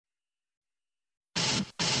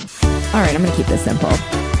All right, I'm going to keep this simple.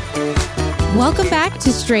 Welcome back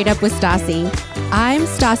to Straight Up with Stassi. I'm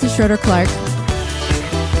Stassi Schroeder-Clark.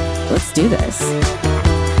 Let's do this.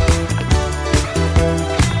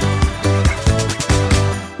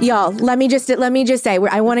 Y'all, let me just say,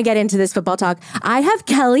 I want to get into this football talk. I have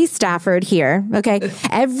Kelly Stafford here, okay?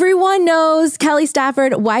 Everyone knows Kelly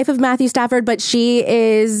Stafford, wife of Matthew Stafford, but she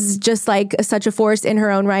is just like such a force in her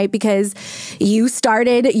own right because you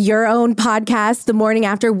started your own podcast the morning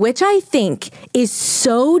after, which I think is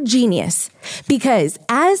so genius because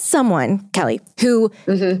as someone, Kelly, who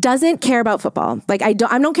doesn't care about football, like I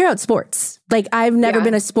don't care about sports. Like I've never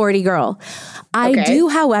been a sporty girl. I do,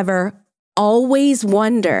 however, always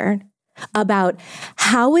wonder about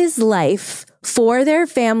how is life for their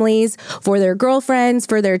families, for their girlfriends,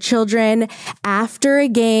 for their children after a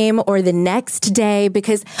game or the next day,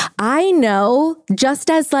 because I know just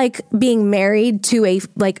as like being married to a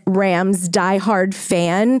like Rams diehard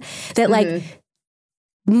fan that like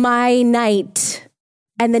my night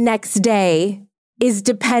and the next day is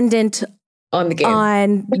dependent on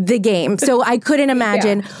the game. So I couldn't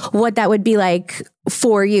imagine what that would be like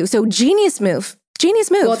for you. So genius move.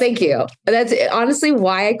 Well, thank you. That's honestly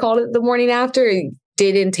why I called it the morning after. It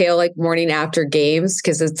did entail like morning after games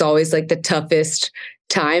because it's always like the toughest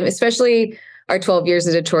time, especially our 12 years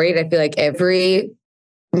in Detroit. I feel like every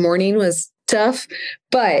morning was tough,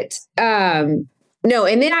 but no.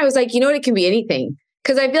 And then I was like, you know what? It can be anything.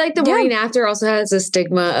 Because I feel like the morning after also has a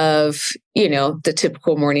stigma of, you know, the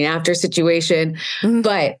typical morning after situation.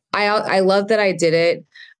 But I love that I did it.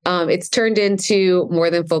 It's turned into more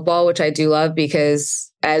than football, which I do love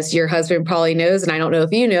because as your husband probably knows, and I don't know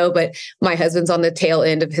if you know, but my husband's on the tail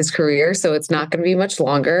end of his career, so it's not going to be much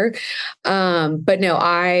longer. But no,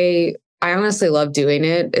 I honestly love doing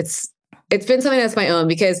it. It's been something that's my own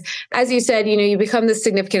because as you said, you know, you become the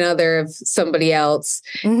significant other of somebody else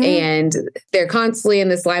and they're constantly in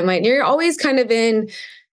this limelight and you're always kind of in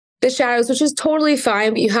the shadows, which is totally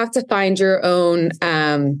fine, but you have to find your own,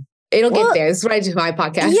 it'll get there. This is what I do with my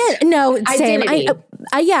podcast. Yeah, no, same. Identity.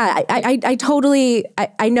 I totally,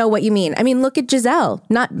 I know what you mean. I mean, look at Giselle.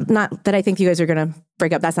 Not that I think you guys are going to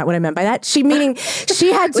break up. That's not what I meant by that. She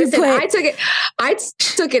had to put. I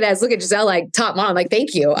took it as look at Giselle like top mom. Like,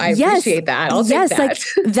 thank you. I appreciate that. I'll take that.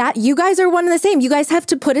 Like that. You guys are one and the same. You guys have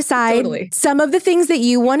to put aside some of the things that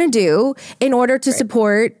you want to do in order to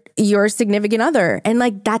support your significant other. And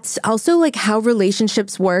like, that's also like how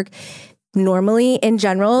relationships work. Normally, in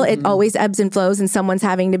general, it always ebbs and flows and someone's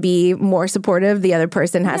having to be more supportive. The other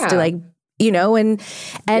person has to like, you know, and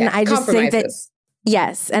I just think that,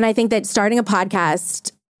 yes. And I think that starting a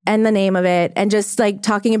podcast and the name of it and just like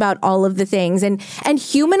talking about all of the things and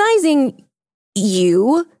humanizing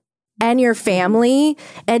you and your family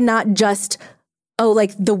and not just,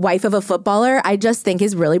 like the wife of a footballer, I just think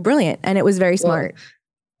is really brilliant. And it was very smart.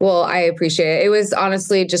 Well, I appreciate it. It was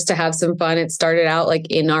honestly just to have some fun. It started out like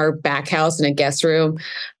in our back house in a guest room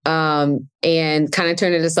and kind of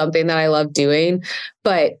turned into something that I love doing.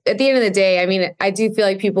 But at the end of the day, I mean, I do feel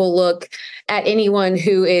like people look at anyone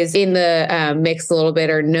who is in the mix a little bit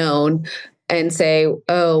or known and say,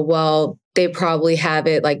 oh, well, they probably have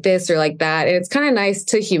it like this or like that. And it's kind of nice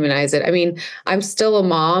to humanize it. I mean, I'm still a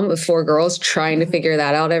mom of 4 girls trying to figure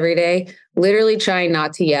that out every day, literally trying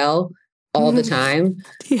not to yell all the time,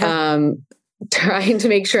 trying to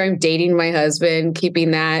make sure I'm dating my husband,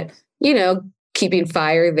 keeping that, you know, keeping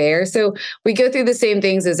fire there. So we go through the same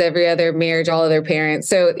things as every other marriage, all other parents.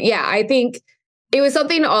 So yeah, I think it was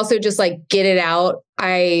something to also just like get it out.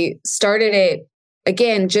 I started it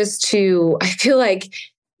again, just to, I feel like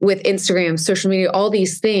with Instagram, social media, all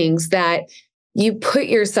these things that you put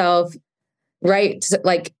yourself right,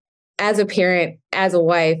 like as a parent, as a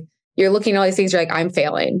wife, you're looking at all these things, you're like, I'm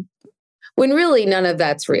failing. When really none of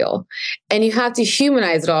that's real. And you have to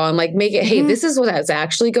humanize it all and like make it, hey, this is what's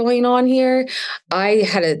actually going on here. I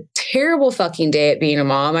had a terrible fucking day at being a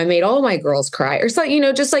mom. I made all my girls cry or something, you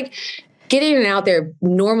know, just like getting it out there,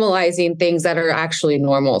 normalizing things that are actually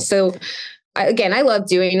normal. So again, I love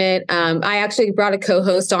doing it. I actually brought a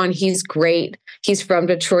co-host on. He's great. He's from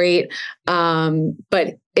Detroit.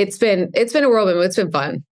 But it's been a whirlwind. It's been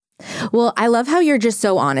fun. Well, I love how you're just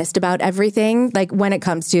so honest about everything. Like when it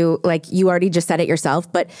comes to, like, you already just said it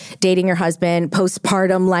yourself, but dating your husband,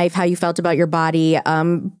 postpartum life, how you felt about your body,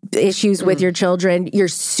 issues with your children, you're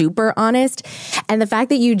super honest. And the fact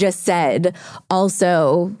that you just said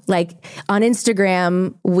also, like on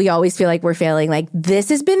Instagram, we always feel like we're failing. Like this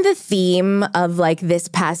has been the theme of like this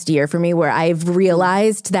past year for me, where I've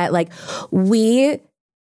realized that like we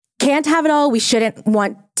can't have it all. We shouldn't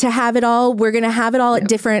want to have it all. We're going to have it all at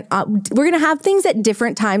different, we're going to have things at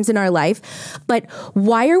different times in our life. But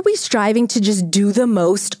why are we striving to just do the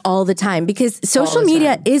most all the time? Because social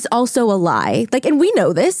media is also a lie. Like, and we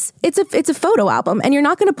know this. It's a photo album, and you're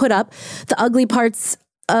not going to put up the ugly parts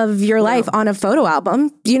of your life on a photo album.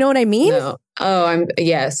 Do you know what I mean? No. Oh,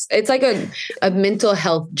 yes. It's like a mental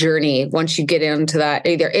health journey once you get into that,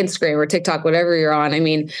 either Instagram or TikTok, whatever you're on. I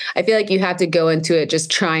mean, I feel like you have to go into it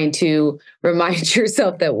just trying to remind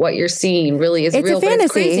yourself that what you're seeing really is real, a fantasy. But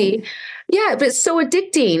it's crazy. Yeah, but it's so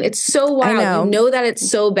addicting. It's so wild. You know that it's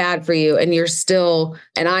so bad for you, and you're still,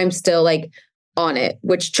 and I'm still like on it,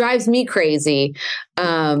 which drives me crazy.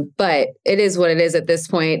 But it is what it is at this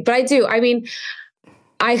point. But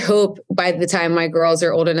I hope by the time my girls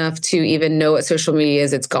are old enough to even know what social media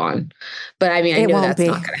is, it's gone. But I know that's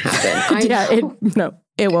not going to happen. No,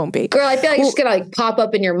 it won't be. Girl, I feel like it's going to like pop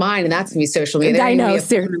up in your mind, and that's going to be social media. I know,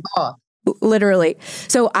 literally.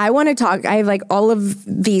 So I want to talk, I have like all of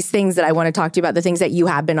these things that I want to talk to you about, the things that you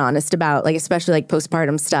have been honest about, like especially like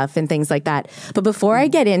postpartum stuff and things like that. But before I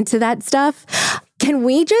get into that stuff, can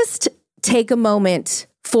we just take a moment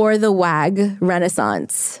for the WAG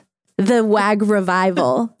renaissance? The WAG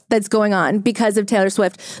revival that's going on because of Taylor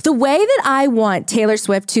Swift. The way that I want Taylor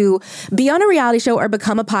Swift to be on a reality show or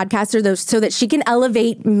become a podcaster so that she can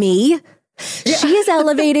elevate me. Yeah. She is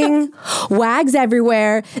elevating WAGs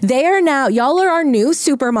everywhere. They are now, y'all are our new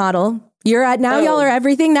supermodel. Y'all are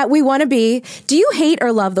everything that we want to be. Do you hate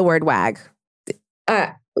or love the word WAG?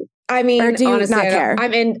 Or do you honestly, not care?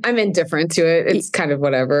 I'm indifferent to it. It's kind of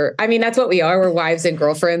whatever. That's what we are. We're wives and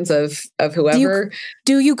girlfriends of whoever.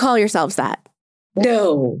 Do you call yourselves that?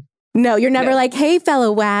 No, you're never like, hey,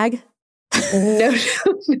 fellow WAG.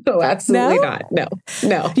 No, absolutely not.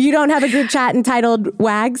 No. You don't have a group chat entitled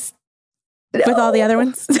WAGs with all the other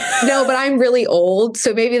ones? No, but I'm really old,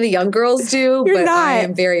 so maybe the young girls do. You're but not. I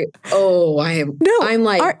am very. Oh, I am. No, I'm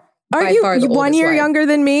like. Are you 1 year younger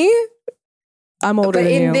than me? I'm older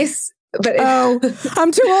than you.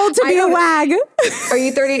 I'm too old to be a WAG. Are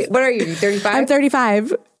you 30? What are you? 35? I'm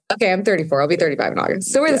 35. Okay, I'm 34. I'll be 35 in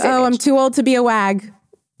August. So we're the same age. I'm too old to be a WAG.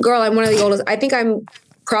 Girl, I'm one of the oldest. I think I'm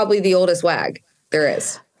probably the oldest WAG there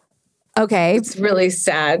is. Okay. It's really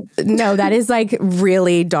sad. No, that is like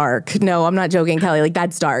really dark. No, I'm not joking, Kelly. Like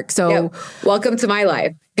that's dark. So welcome to my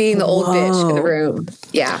life. Being the old bitch in the room.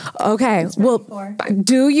 Yeah. Okay. Well,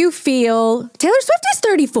 do you feel Taylor Swift is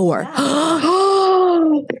 34?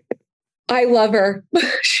 I love her.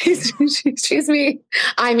 She's me.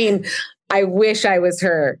 I wish I was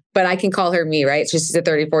her, but I can call her me, right? She's a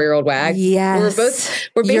 34-year-old WAG. Yes.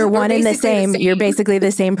 You're one and the same. You're basically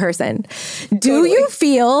the same person. Do you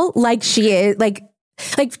feel like she is like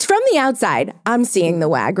from the outside, I'm seeing the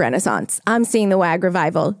WAG renaissance. I'm seeing the WAG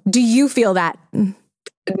revival. Do you feel that?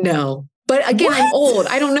 No. But again, what? I'm old.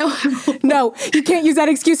 I don't know. No, you can't use that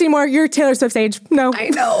excuse anymore. You're Taylor Swift's age. No. I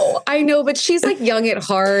know. But she's like young at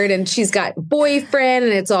heart, and she's got a boyfriend,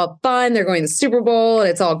 and it's all fun. They're going to the Super Bowl, and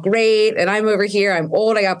it's all great. And I'm over here. I'm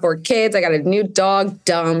old. I got 4 kids. I got a new dog.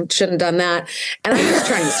 Dumb. Shouldn't have done that. And I'm just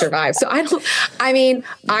trying to survive. So I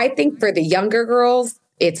think for the younger girls,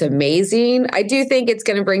 it's amazing. I do think it's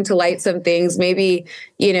going to bring to light some things. Maybe,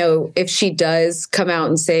 if she does come out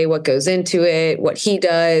and say what goes into it, what he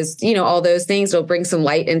does, all those things, it'll bring some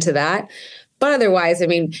light into that. But otherwise,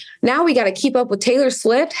 now we got to keep up with Taylor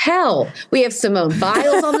Swift. Hell, we have Simone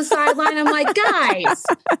Biles on the sideline. I'm like, guys,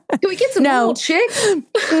 can we get some old chicks?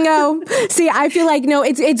 No. See, I feel like,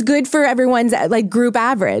 it's good for everyone's like group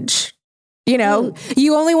average. You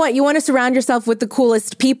want to surround yourself with the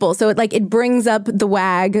coolest people. So it brings up the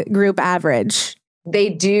WAG group average. They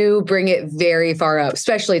do bring it very far up,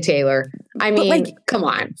 especially Taylor. Come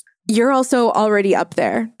on. You're also already up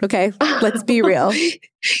there. Okay. Let's be real.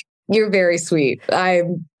 You're very sweet.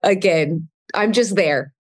 I'm just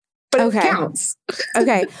there, but it counts.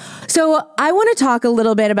 Okay. So I want to talk a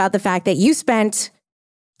little bit about the fact that you spent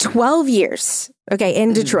 12 years,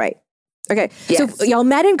 in Detroit. Okay. Yes. So y'all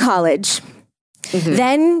met in college. Mm-hmm.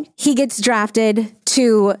 Then he gets drafted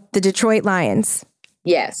to the Detroit Lions.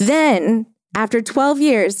 Yes. Then after 12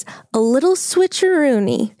 years, a little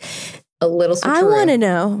switcheroony. I want to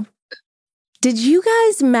know, did you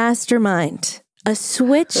guys mastermind a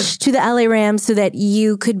switch to the LA Rams so that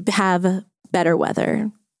you could have better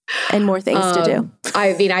weather and more things to do?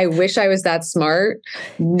 I wish I was that smart.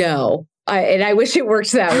 No. And I wish it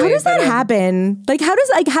worked that way. How does that happen? How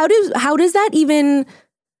does that even?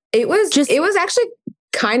 It was actually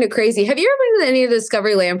kind of crazy. Have you ever been to any of the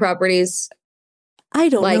Discovery Land properties? I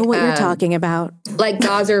don't know what you're talking about. Like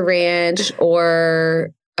Gaza Ranch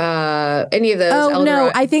or any of those. Oh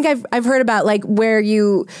no, I think I've heard about like where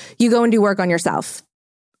you go and do work on yourself.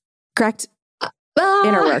 Correct?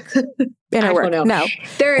 Inner work. Inner work. No.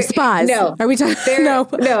 They're spas. No. Are we talking? No.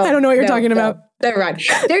 I don't know what you're talking about. Never mind.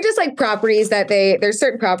 They're just like properties that there's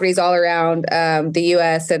certain properties all around the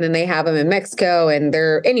US, and then they have them in Mexico, and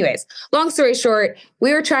anyways, long story short,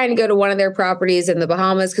 we were trying to go to one of their properties in the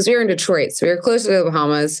Bahamas because we were in Detroit. So we were closer to the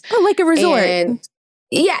Bahamas. Oh, like a resort. And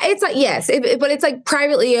yeah, it's like, yes, but it's like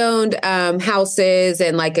privately owned houses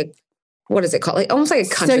and like what is it called? Like almost like a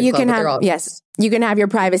country club. So you club, can have, yes, you can have your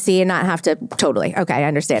privacy and not have to totally. Okay, I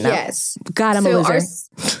understand now. Yes. God, I'm a loser.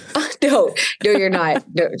 No, you're not.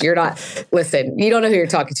 No, you're not. Listen, you don't know who you're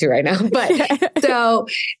talking to right now. But so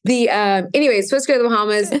anyways, supposed to go to the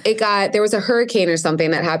Bahamas. There was a hurricane or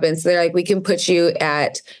something that happened. So they're like, we can put you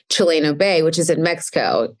at Chileno Bay, which is in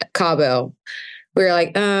Mexico, Cabo. We were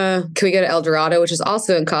like, can we go to El Dorado, which is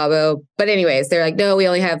also in Cabo? But anyways, they're like, no, we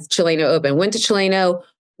only have Chileno open. Went to Chileno,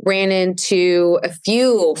 ran into a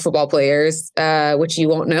few football players, which you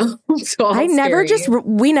won't know. So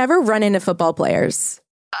we never run into football players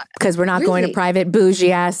because we're not going to private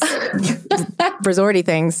bougie ass resorty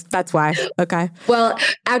things. That's why. Okay. Well,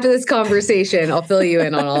 after this conversation, I'll fill you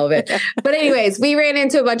in on all of it. But anyways, we ran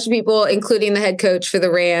into a bunch of people, including the head coach for the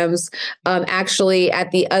Rams. Actually,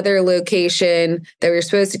 at the other location that we were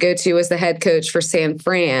supposed to go to was the head coach for San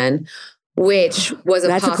Fran, which was a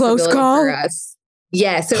possibility close call for us.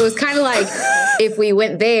 Yeah, so it was kind of like if we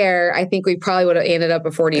went there, I think we probably would have ended up a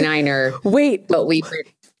 49er. Wait. But we were.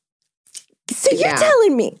 So you're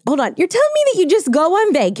telling me, hold on, you're telling me that you just go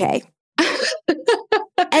on vacay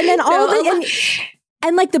and then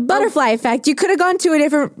and like the butterfly effect, you could have gone to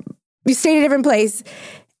you stayed at a different place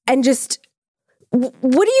and just, what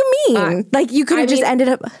do you mean? Like you could have just ended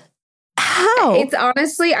up, how? It's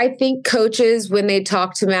honestly, I think coaches, when they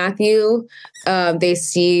talk to Matthew, they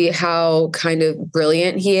see how kind of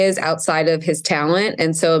brilliant he is outside of his talent.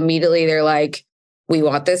 And so immediately they're like, we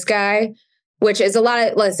want this guy, which is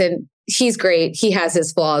listen, he's great. He has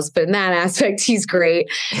his flaws, but in that aspect, he's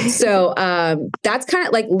great. So that's kind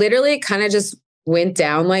of like literally it kind of just went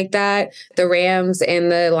down like that. The Rams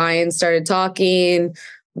and the Lions started talking,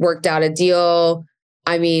 worked out a deal.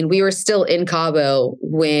 I mean, we were still in Cabo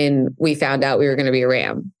when we found out we were going to be a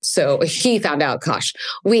Ram. So he found out, gosh,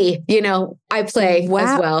 I play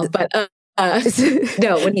as well, but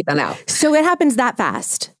no, when he found out. So it happens that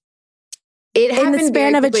fast. It happened in the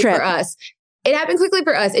span of a trip for us. It happened quickly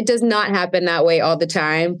for us. It does not happen that way all the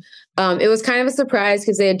time. It was kind of a surprise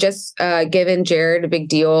because they had just given Jared a big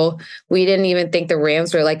deal. We didn't even think the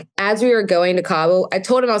Rams were like, as we were going to Cabo, I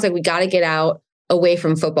told him, I was like, we got to get out away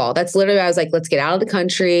from football. That's literally, I was like, let's get out of the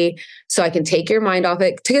country so I can take your mind off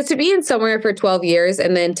it. To be in somewhere for 12 years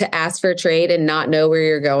and then to ask for a trade and not know where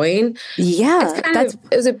you're going. Yeah.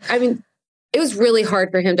 It was really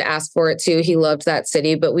hard for him to ask for it too. He loved that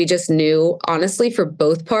city, but we just knew, honestly, for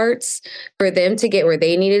both parts, for them to get where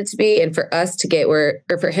they needed to be and for us to get or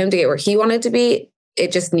for him to get where he wanted to be,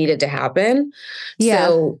 it just needed to happen. Yeah.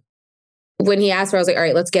 So when he asked for it, I was like, all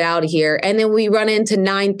right, let's get out of here. And then we run into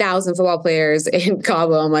 9,000 football players in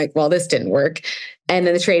Cabo. I'm like, well, this didn't work. And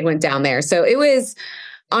then the trade went down there. So it was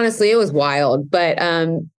wild, but,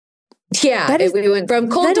 we went from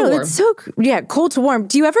cold to warm. That's cold to warm.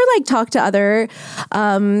 Do you ever talk to other,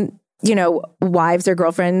 wives or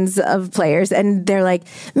girlfriends of players and they're like,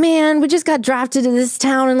 man, we just got drafted to this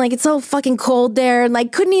town and it's so fucking cold there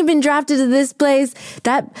and couldn't even drafted to this place.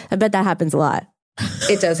 I bet that happens a lot.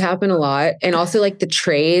 It does happen a lot. And also the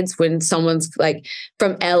trades when someone's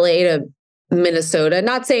from LA to Minnesota,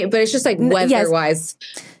 not saying, but it's just weather-wise.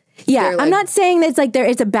 Yeah, I'm not saying that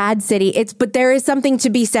it's a bad city. But there is something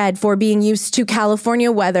to be said for being used to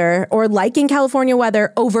California weather or liking California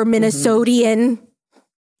weather over Minnesotian.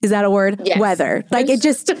 Is that a word? Yes. Weather. It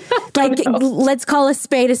just let's call a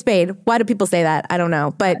spade a spade. Why do people say that? I don't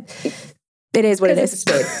know, but it is what it is.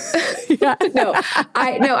 Yeah.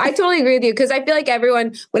 I totally agree with you because I feel like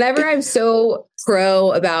everyone, whenever I'm so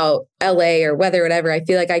pro about LA or weather, or whatever, I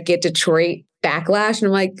feel like I get Detroit backlash, and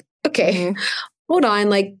I'm like, okay. Hold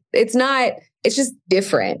on, it's just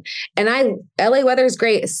different. And LA weather is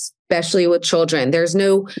great, especially with children. There's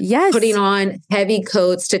no putting on heavy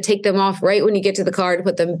coats to take them off right when you get to the car to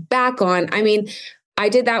put them back on. I mean, I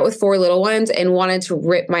did that with 4 little ones and wanted to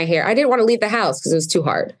rip my hair. I didn't want to leave the house because it was too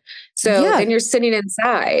hard. So then you're sitting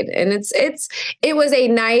inside and it was a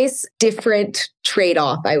nice, different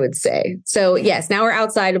trade-off, I would say. So yes, now we're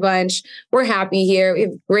outside a bunch. We're happy here. We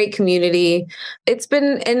have great community.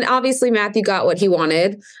 And obviously Matthew got what he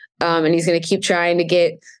wanted. And he's going to keep trying to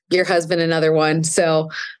get your husband another one. So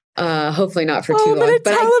Hopefully not for too I'm long. going to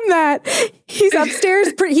tell him that. He's upstairs.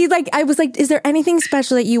 He's like, I was like, is there anything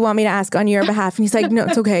special that you want me to ask on your behalf? And he's like, no,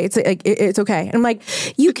 it's okay. It's like, it's okay. And I'm like,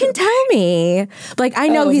 you can tell me. Like, I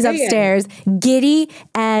know he's upstairs, giddy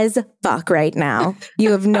as fuck right now.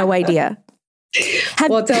 You have no idea.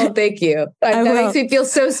 Well, tell him thank you. That makes me feel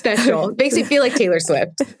so special. It makes me feel like Taylor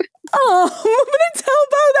Swift. Oh, I'm going to tell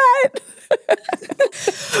about that.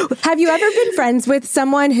 Have you ever been friends with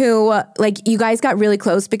someone who, like, you guys got really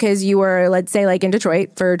close because you were, let's say, like in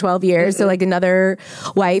Detroit for 12 years, so like another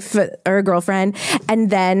wife or a girlfriend, and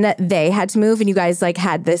then they had to move and you guys like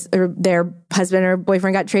had this, or their husband or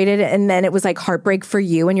boyfriend got traded, and then it was like heartbreak for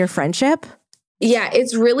you and your friendship? Yeah,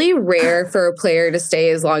 it's really rare for a player to stay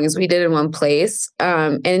as long as we did in one place.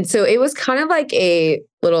 And so it was kind of like a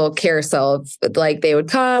little carousel of like they would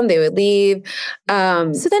come, they would leave. So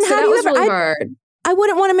then how do you ever, really hard. I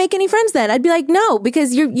wouldn't want to make any friends then. I'd be like, no,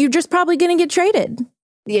 because you're just probably going to get traded.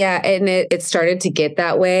 Yeah. And it started to get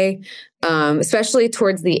that way. Especially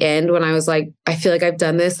towards the end when I was like, I feel like I've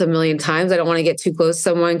done this a million times. I don't want to get too close to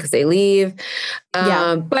someone because they leave.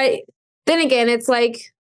 But then again, it's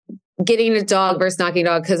like getting a dog versus not getting a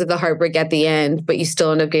dog because of the heartbreak at the end, but you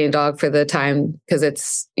still end up getting a dog for the time because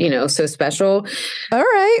it's, so special. All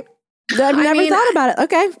right. I've never thought about it.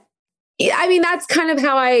 Okay. I mean, that's kind of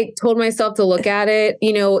how I told myself to look at it.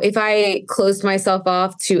 If I closed myself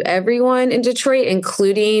off to everyone in Detroit,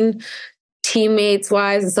 including teammates,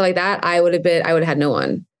 wives and stuff like that, I would have had no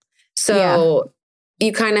one. So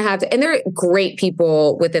you kind of have to, and they're great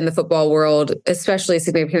people within the football world, especially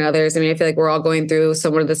significant others. I mean, I feel like we're all going through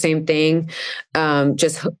somewhat of the same thing.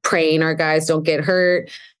 Just praying our guys don't get hurt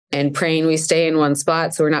and praying we stay in one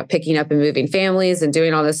spot so we're not picking up and moving families and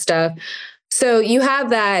doing all this stuff. So you have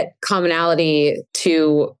that commonality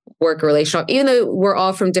to work a relationship, even though we're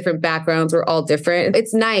all from different backgrounds, we're all different.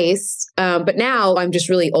 It's nice. But now I'm just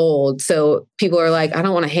really old. So people are like, I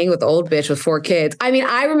don't want to hang with the old bitch with 4 kids. I mean,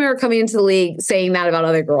 I remember coming into the league saying that about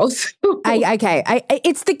other girls.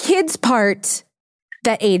 It's the kids part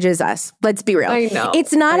that ages us. Let's be real. I know.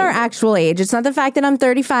 It's not our actual age. It's not the fact that I'm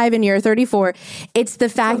 35 and you're 34. It's the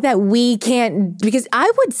fact that we can't, because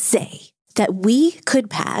I would say that we could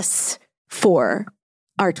pass for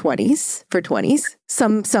our 20s,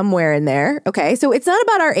 somewhere in there. Okay. So it's not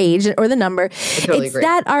about our age or the number. Totally it's agree.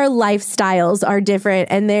 That our lifestyles are different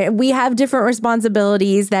and we have different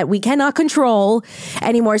responsibilities that we cannot control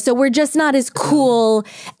anymore. So we're just not as cool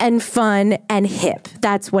and fun and hip.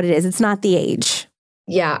 That's what it is. It's not the age.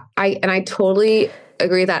 Yeah. I totally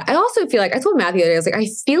agree with that. I also feel like I told Matthew the other day, I was like, I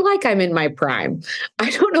feel like I'm in my prime. I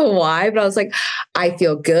don't know why, but I was like, I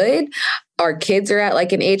feel good. Our kids are at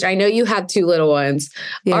like an age. I know you have 2 little ones.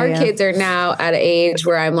 Our kids are now at an age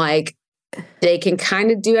where I'm like, they can kind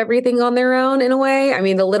of do everything on their own in a way. I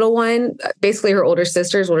mean, the little one, basically her older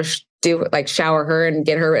sisters will do like shower her and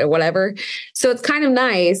get her whatever. So it's kind of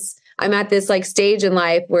nice. I'm at this like stage in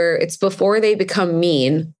life where it's before they become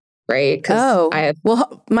mean. Right.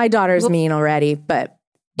 Well, my daughter's mean already, but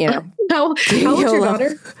how old's your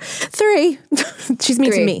daughter? 3. She's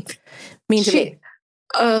mean to me. Mean to me.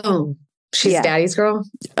 Oh, she's daddy's girl.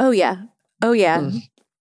 Oh yeah. Well,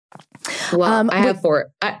 I have 4.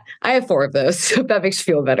 I have 4 of those. So if that makes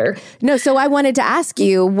you feel better. No. So I wanted to ask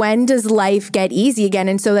you, when does life get easy again?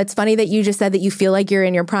 And so that's funny that you just said that you feel like you're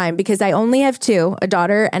in your prime, because I only have 2, a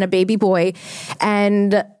daughter and a baby boy,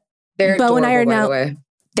 and they're Bo and I are now. By the way.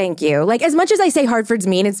 Thank you. Like, as much as I say Hartford's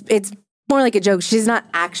mean, it's more like a joke. She's not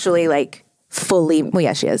actually like fully. Well,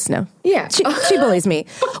 yeah, she is. No. Yeah. She bullies me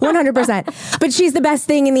 100%, but she's the best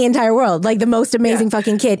thing in the entire world. Like the most amazing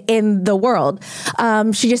fucking kid in the world.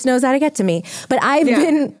 She just knows how to get to me. But I've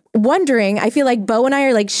been wondering, I feel like Bo and I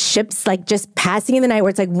are like ships, like just passing in the night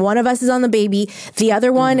where it's like one of us is on the baby, the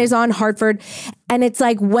other one is on Hartford. And it's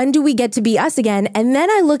like, when do we get to be us again? And then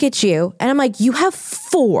I look at you and I'm like, you have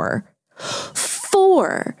 4.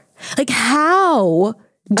 Like, how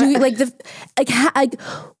do you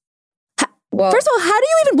well, first of all, how do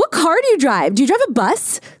you even, what car do you drive? Do you drive a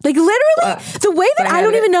bus? Like literally the way that I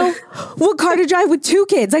don't even know what car to drive with 2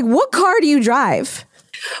 kids. Like, what car do you drive?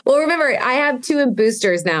 Well, remember, I have 2 in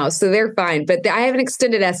boosters now, so they're fine, but I have an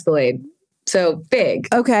extended Escalade. So big.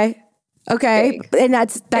 Okay. Big. And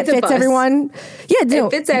that fits everyone. Yeah.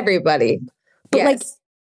 It fits everybody. But like,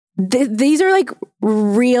 these are like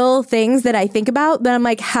real things that I think about, that I'm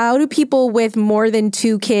like, how do people with more than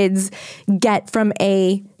 2 kids get from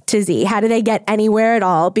A to Z? How do they get anywhere at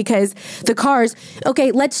all? Because the cars,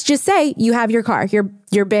 okay, let's just say you have your car,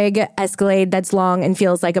 your big Escalade that's long and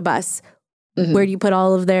feels like a bus. Where do you put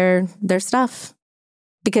all of their stuff?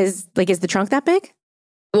 Because like, is the trunk that big?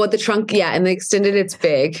 Well, the trunk, and the extended, it's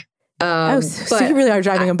big. So you really are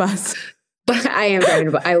driving a bus. But I am driving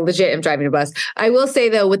a bus. I legit am driving a bus. I will say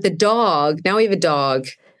though, with the dog, now we have a dog.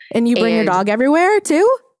 And you bring your dog everywhere too?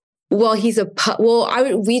 Well, he's a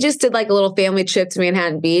we just did like a little family trip to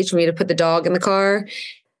Manhattan Beach. We had to put the dog in the car,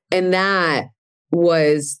 and that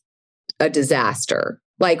was a disaster.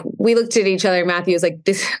 Like we looked at each other. Matthew was like,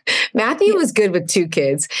 "This." Matthew was good with 2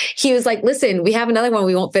 kids. He was like, "Listen, we have another one.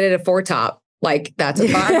 We won't fit at a 4-top. Like that's a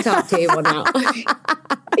 5-top table now."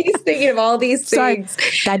 He's thinking of all these things. Sorry.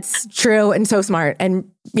 That's true and so smart. And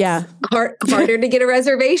yeah, harder to get a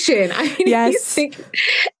reservation. I mean, yes,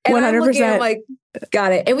 100%. I'm like,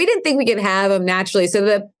 got it. And we didn't think we could have them naturally.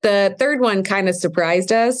 So the third one kind of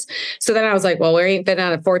surprised us. So then I was like, well, we ain't fitting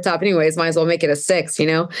on a 4-top anyways. Might as well make it a 6, you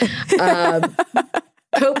know?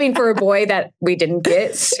 Hoping for a boy that we didn't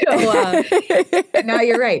get. So now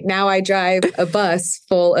you're right. Now I drive a bus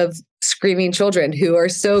full of screaming children who are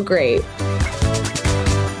so great.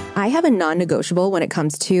 I have a non-negotiable when it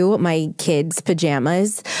comes to my kids'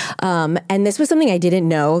 pajamas. And this was something I didn't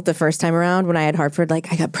know the first time around when I had Hartford.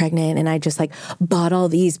 Like I got pregnant and I just like bought all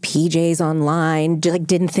these PJs online, just like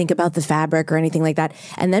didn't think about the fabric or anything like that.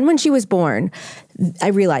 And then when she was born, I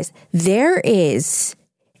realized there is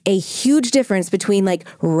a huge difference between like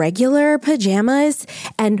regular pajamas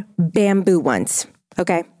and bamboo ones.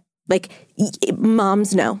 Okay. Like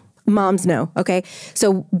moms know. Okay.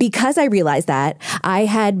 So because I realized that, I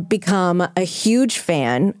had become a huge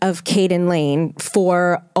fan of Kate and Lane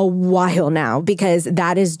for a while now, because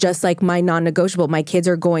that is just like my non-negotiable. My kids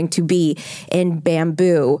are going to be in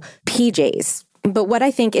bamboo PJs. But what I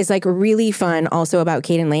think is like really fun also about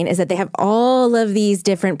Kate and Lane is that they have all of these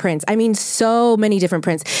different prints. I mean, so many different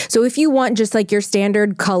prints. So if you want just like your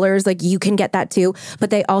standard colors, like you can get that too. But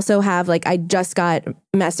they also have like, I just got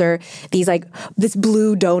Messer, these like this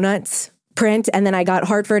blue donuts print. And then I got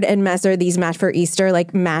Hartford and Messer, these match for Easter,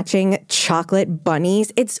 like matching chocolate bunnies.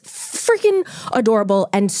 It's freaking adorable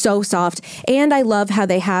and so soft. And I love how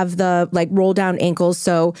they have the like roll down ankles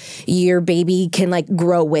so your baby can like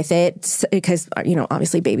grow with it, because, you know,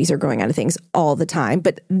 obviously babies are growing out of things all the time,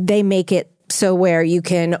 but they make it so where you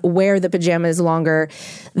can wear the pajamas longer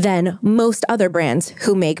than most other brands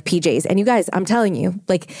who make PJs. And you guys, I'm telling you,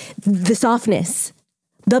 like the softness,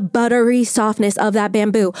 the buttery softness of that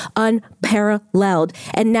bamboo, unparalleled.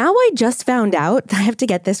 And now I just found out, I have to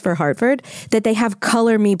get this for Hartford, that they have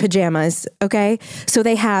Color Me pajamas, okay? So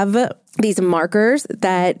they have these markers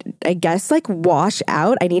that I guess like wash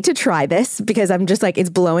out. I need to try this because I'm just like,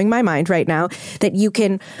 it's blowing my mind right now that you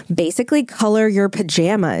can basically color your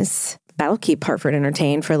pajamas. That'll keep Hartford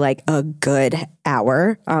entertained for like a good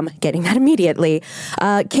hour. Getting that immediately.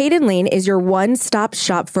 Kate and Lane is your one-stop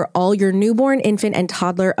shop for all your newborn, infant, and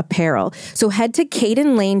toddler apparel. So head to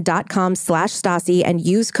kateandlane.com/Stassi and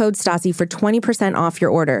use code Stassi for 20% off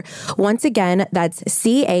your order. Once again, that's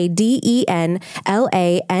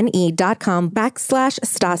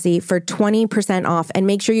kadenlane.com/Stassi for 20% off. And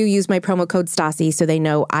make sure you use my promo code Stassi so they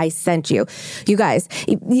know I sent you. You guys,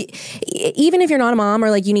 even if you're not a mom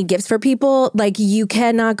or like you need gifts for people, like you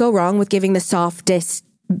cannot go wrong with giving the softest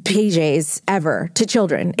PJs ever to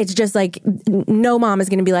children. It's just like no mom is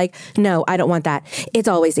going to be like, no, I don't want that. It's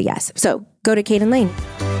always a yes. So go to Kate and Lane.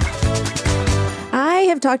 I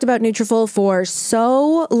have talked about Nutrafol for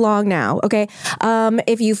so long now. Okay.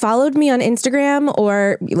 If you followed me on Instagram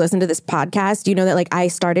or you listen to this podcast, you know that like I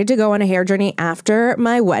started to go on a hair journey after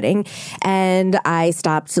my wedding and I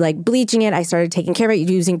stopped like bleaching it. I started taking care of it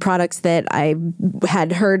using products that I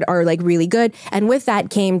had heard are like really good. And with that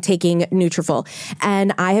came taking Nutrafol.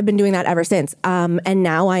 And I have been doing that ever since. And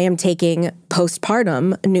now I am taking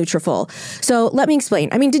postpartum Nutrafol. So let me explain.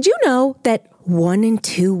 I mean, did you know that 1 in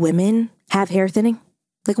 2 women have hair thinning?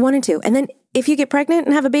 Like 1 in 2. And then if you get pregnant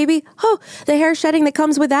and have a baby, oh, the hair shedding that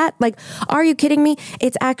comes with that. Like, are you kidding me?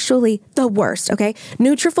 It's actually the worst. Okay.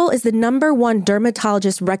 Nutrafol is the #1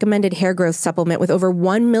 dermatologist recommended hair growth supplement with over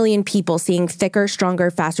 1 million people seeing thicker,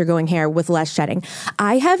 stronger, faster growing hair with less shedding.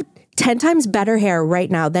 I have 10 times better hair right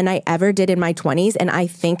now than I ever did in my 20s. And I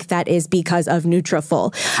think that is because of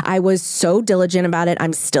Nutrafol. I was so diligent about it.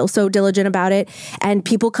 I'm still so diligent about it. And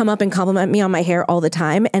people come up and compliment me on my hair all the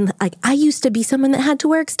time. And like, I used to be someone that had to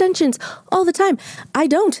wear extensions all the time. I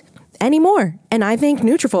don't anymore. And I thank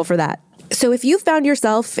Nutrafol for that. So if you found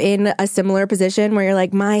yourself in a similar position where you're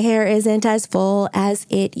like, my hair isn't as full as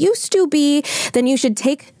it used to be, then you should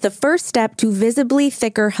take the first step to visibly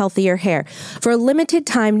thicker, healthier hair. For a limited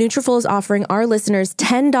time, Nutrafol is offering our listeners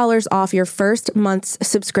 $10 off your first month's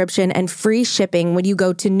subscription and free shipping when you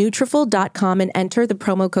go to Nutrafol.com and enter the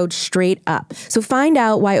promo code STRAIGHTUP. So find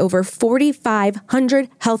out why over 4,500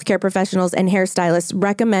 healthcare professionals and hairstylists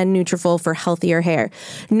recommend Nutrafol for healthier hair.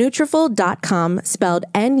 Nutrafol.com, spelled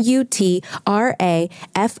Nutrafol.com,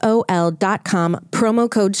 promo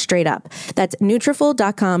code STRAIGHTUP. That's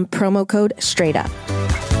Nutrafol.com, promo code STRAIGHTUP.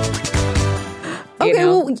 Okay,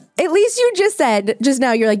 well, at least you just said just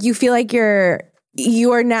now, you're like, you feel like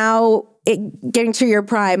you are now getting to your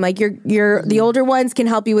prime. Like the older ones can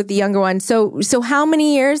help you with the younger ones. So how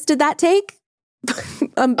many years did that take?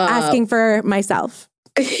 I'm asking for myself.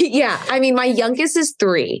 Yeah. I mean, my youngest is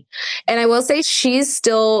 3. And I will say she's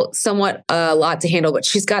still somewhat a lot to handle, but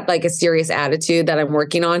she's got like a serious attitude that I'm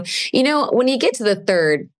working on. You know, when you get to the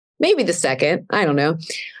 3rd, maybe the 2nd, I don't know,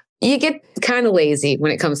 you get kind of lazy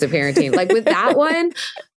when it comes to parenting. Like with that one,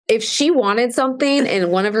 if she wanted something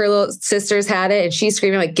and one of her little sisters had it and she's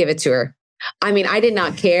screaming, like, give it to her. I mean, I did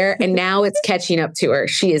not care. And now it's catching up to her.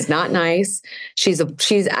 She is not nice. She's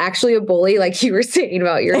actually a bully, like you were saying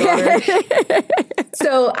about your daughter.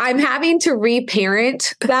 So I'm having to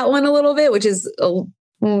reparent that one a little bit, which is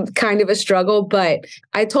kind of a struggle. But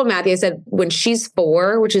I told Matthew, I said, when she's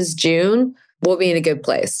 4, which is June, we'll be in a good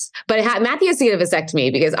place. But Matthew has to get a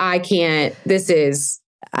vasectomy because I can't do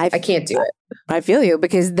it. I feel you,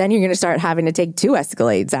 because then you're going to start having to take 2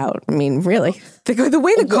 Escalades out. I mean, really, the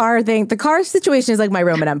way the car situation is like my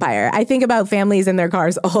Roman Empire. I think about families and their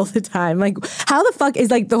cars all the time. Like, how the fuck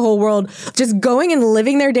is like the whole world just going and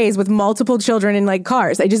living their days with multiple children in like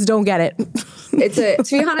cars? I just don't get it. To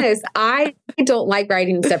be honest, I don't like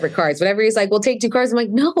riding in separate cars. Whenever he's like, we'll take 2 cars. I'm like,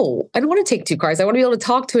 no, I don't want to take 2 cars. I want to be able to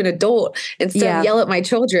talk to an adult instead of yell at my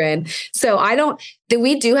children. So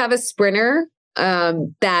we do have a Sprinter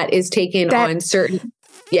that is taken on certain.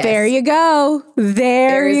 Yes. There you go.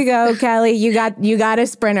 There you go, Kelly. You got a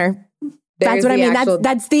Sprinter. That's what I mean.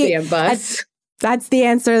 That's the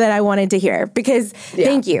answer that I wanted to hear, because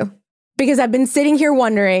thank you. Because I've been sitting here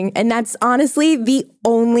wondering, and that's honestly the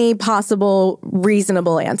only possible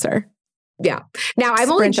reasonable answer. Yeah. Now, I've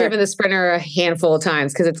only driven the Sprinter a handful of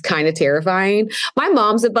times because it's kind of terrifying. My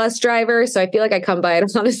mom's a bus driver, so I feel like I come by it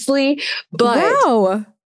honestly. But wow.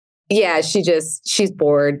 Yeah, she's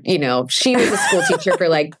bored. You know, she was a school teacher for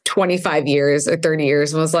like 25 years or 30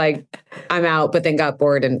 years and was like, I'm out, but then got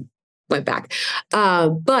bored and went back.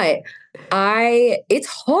 But it's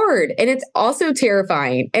hard and it's also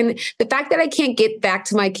terrifying. And the fact that I can't get back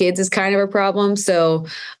to my kids is kind of a problem. So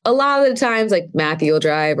a lot of the times, like Matthew will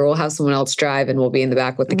drive or we'll have someone else drive and we'll be in the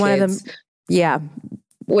back with the kids. Yeah.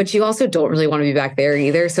 Which you also don't really want to be back there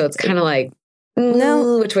either. So it's kind of like,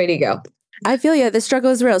 no, which way do you go? I feel you. The struggle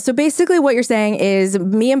is real. So basically what you're saying is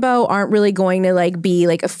me and Bo aren't really going to like be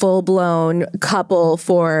like a full blown couple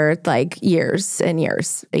for like years and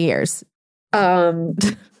years.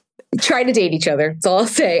 Try to date each other. That's all I'll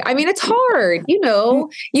say. I mean, it's hard. You know,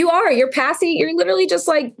 you're literally just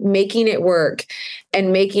like making it work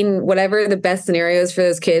and making whatever the best scenarios for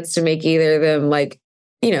those kids to make either of them like,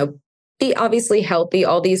 you know, be obviously healthy,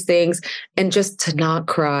 all these things, and just to not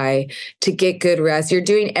cry, to get good rest. You're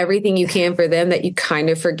doing everything you can for them that you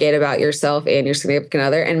kind of forget about yourself and your significant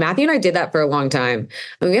other. And Matthew and I did that for a long time.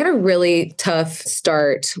 I mean, we had a really tough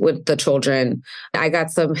start with the children. I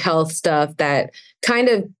got some health stuff that kind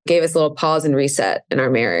of gave us a little pause and reset in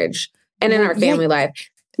our marriage and in our family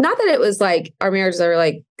life. Not that it was like our marriages are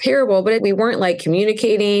like terrible, but we weren't like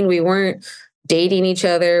communicating. We weren't dating each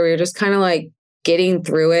other. We were just kind of like getting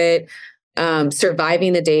through it.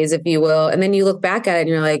 Surviving the days, if you will. And then you look back at it and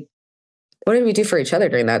you're like, what did we do for each other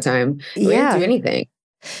during that time? We didn't do anything.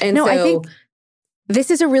 And I think this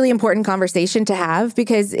is a really important conversation to have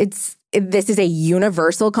because this is a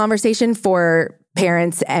universal conversation for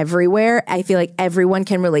parents everywhere. I feel like everyone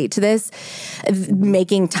can relate to this,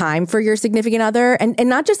 making time for your significant other and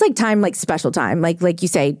not just like time, like special time, like you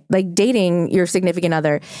say, like dating your significant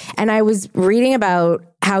other. And I was reading about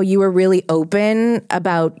how you were really open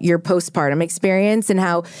about your postpartum experience and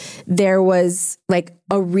how there was like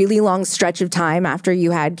a really long stretch of time after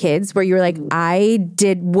you had kids where you were like,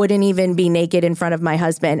 wouldn't even be naked in front of my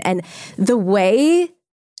husband. And the way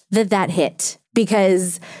that hit,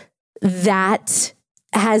 because that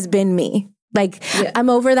has been me. Like, I'm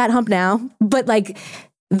over that hump now, but like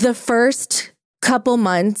the first couple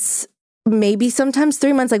months maybe sometimes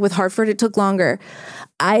 3 months. Like with Hartford, it took longer.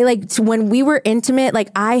 When we were intimate, like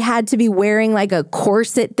I had to be wearing like a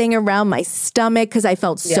corset thing around my stomach because I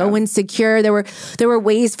felt so insecure. There were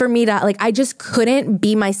ways for me to like, I just couldn't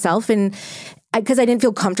be myself. And because I didn't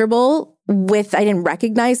feel comfortable I didn't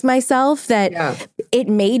recognize myself, that it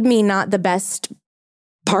made me not the best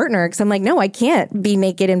partner. Cause I'm like, no, I can't be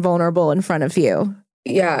naked and vulnerable in front of you.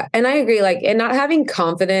 Yeah. And I agree. Like, and not having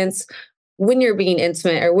confidence when you're being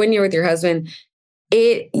intimate or when you're with your husband,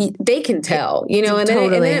 they can tell, you know, and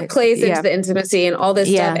then it plays into the intimacy and all this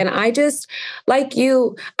stuff. And I just like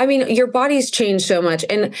you, I mean, your body's changed so much.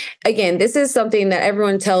 And again, this is something that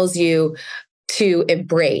everyone tells you to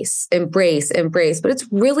embrace, but it's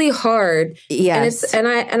really hard. Yes. And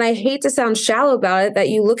I hate to sound shallow about it, that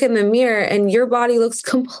you look in the mirror and your body looks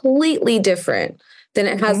completely different than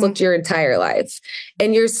it has looked your entire life.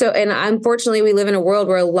 And unfortunately we live in a world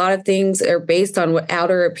where a lot of things are based on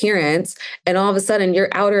outer appearance. And all of a sudden your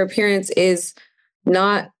outer appearance is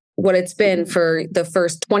not what it's been for the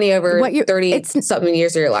first 30 something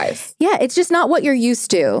years of your life. Yeah. It's just not what you're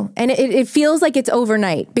used to. And it feels like it's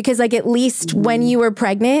overnight because like at least when you were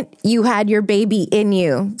pregnant, you had your baby in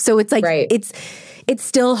you. So it's like, it's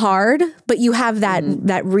still hard, but you have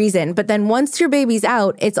that reason. But then once your baby's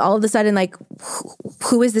out, it's all of a sudden like,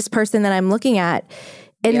 who is this person that I'm looking at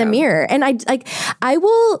in the mirror? And I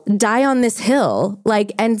will die on this hill,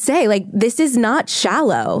 like, and say like, this is not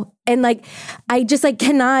shallow. And like, I just like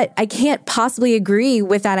I can't possibly agree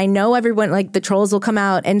with that. I know everyone, like the trolls will come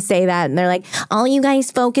out and say that. And they're like, all you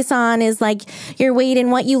guys focus on is like your weight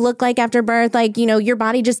and what you look like after birth. Like, you know, your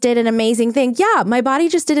body just did an amazing thing. Yeah, my body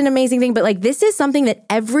just did an amazing thing. But like, this is something that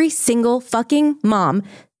every single fucking mom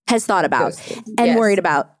has thought about and worried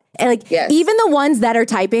about. And like, even the ones that are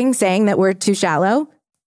typing saying that we're too shallow,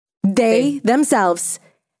 they themselves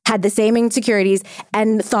had the same insecurities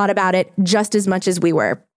and thought about it just as much as we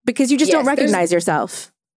were. Because you just don't recognize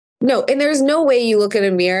yourself. No, and there's no way you look in a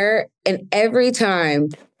mirror and every time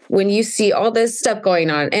when you see all this stuff going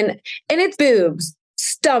on and it's boobs,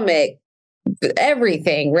 stomach,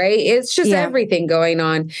 everything, right? It's just everything going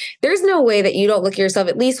on. There's no way that you don't look at yourself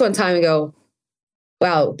at least one time and go,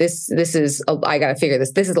 wow, this is, I got to figure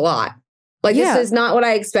this. This is a lot. Like, this is not what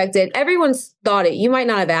I expected. Everyone's thought it. You might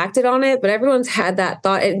not have acted on it, but everyone's had that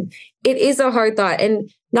thought. And it is a hard thought.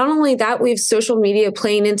 And not only that, we have social media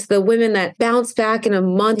playing into the women that bounce back in a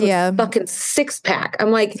month with a fucking 6-pack. I'm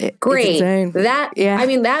like, great. I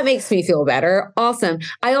mean, that makes me feel better. Awesome.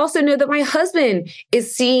 I also know that my husband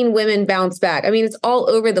is seeing women bounce back. I mean, it's all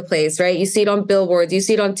over the place, right? You see it on billboards, you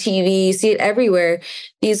see it on TV, you see it everywhere.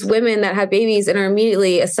 These women that have babies and are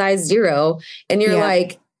immediately a size 0. And you're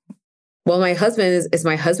like, well, my husband is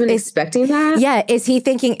my husband expecting that? Yeah. Is he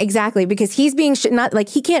thinking exactly? Because he's being not like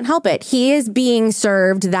he can't help it. He is being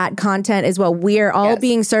served that content as well. We're all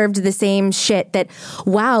being served the same shit that,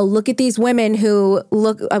 wow, look at these women who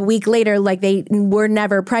look a week later like they were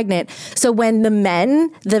never pregnant. So when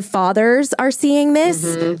the fathers are seeing this,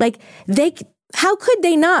 like how could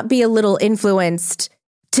they not be a little influenced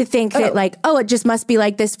to think that like, oh, it just must be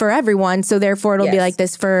like this for everyone. So therefore it'll be like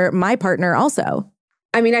this for my partner also.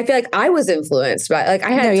 I mean, I feel like I was influenced by like I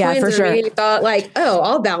had twins and immediately thought like, oh,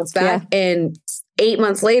 I'll bounce back. And 8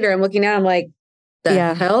 months later, I'm looking at, I'm like,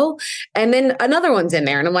 the hell? And then another one's in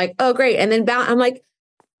there and I'm like, oh, great. And then I'm like,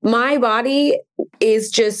 my body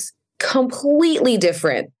is just completely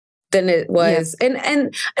different than it was. And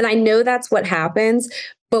I know that's what happens,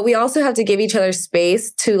 but we also have to give each other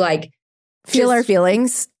space to like feel our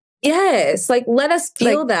feelings. Yes. Like, let us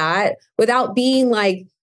feel that without being like,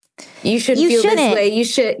 you should feel this way. You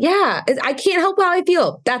should. Yeah. I can't help how I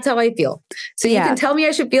feel. That's how I feel. So you can tell me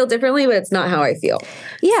I should feel differently, but it's not how I feel.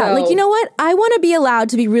 Yeah. So, like, you know what? I want to be allowed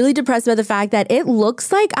to be really depressed about the fact that it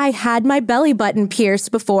looks like I had my belly button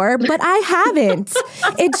pierced before, but I haven't.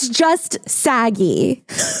 It's just saggy.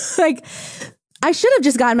 Like, I should have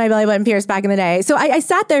just gotten my belly button pierced back in the day. So I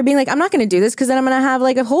sat there being like, I'm not going to do this because then I'm going to have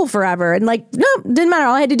like a hole forever. And like, no, didn't matter.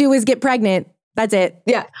 All I had to do was get pregnant. That's it.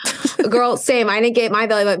 Yeah. Girl, same. I didn't get my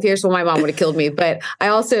belly button pierced. Well, my mom would have killed me. But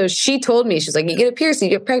she told me, she's like, you get a piercing,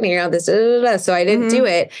 you get pregnant, you're not this, so I didn't do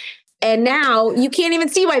it. And now you can't even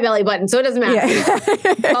see my belly button. So it doesn't matter.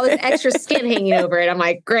 Yeah. All this extra skin hanging over it. I'm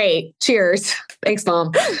like, great. Cheers. Thanks,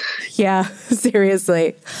 Mom. Yeah,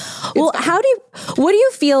 seriously. Well, what do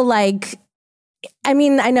you feel like? I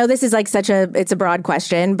mean, I know this is like it's a broad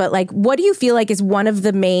question, but like, what do you feel like is one of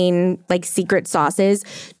the main like secret sauces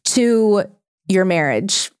to your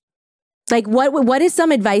marriage? Like what is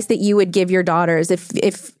some advice that you would give your daughters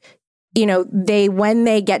if you know, when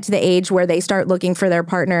they get to the age where they start looking for their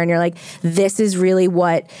partner and you're like, this is really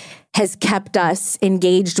what has kept us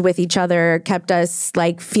engaged with each other, kept us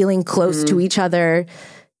like feeling close to each other,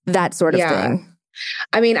 that sort of thing.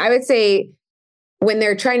 I mean, I would say when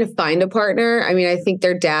they're trying to find a partner, I mean, I think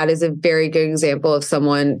their dad is a very good example of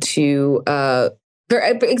someone to, for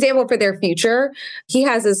example, for their future. He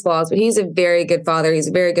has his flaws, but he's a very good father. He's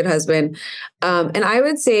a very good husband. And I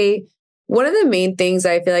would say one of the main things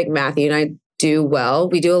I feel like Matthew and I do well,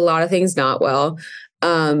 we do a lot of things not well,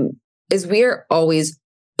 is we are always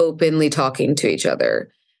openly talking to each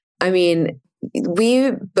other. I mean,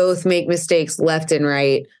 we both make mistakes left and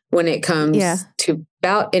right when it comes to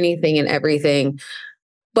about anything and everything,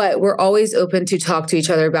 but we're always open to talk to each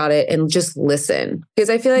other about it and just listen. Because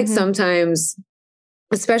I feel like sometimes,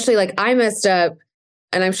 especially like I messed up,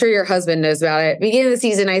 and I'm sure your husband knows about it. Beginning of the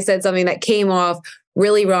season, I said something that came off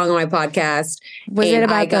really wrong on my podcast. Was it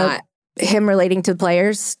about him relating to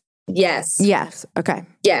players? Yes. Yes. Okay.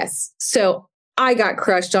 Yes. So I got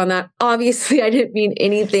crushed on that. Obviously, I didn't mean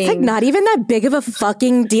anything. It's like not even that big of a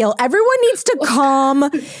fucking deal. Everyone needs to calm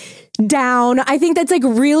down. I think that's like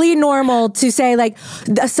really normal to say like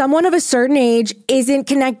someone of a certain age isn't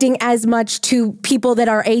connecting as much to people that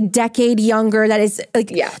are a decade younger. That is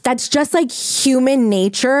like, that's just like human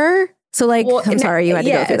nature. So like, I'm sorry you had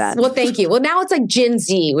to go through that. Well, thank you. Well, now it's like Gen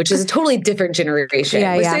Z, which is a totally different generation.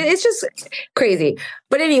 So it's just crazy.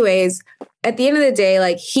 But anyways, at the end of the day,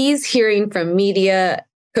 like he's hearing from media,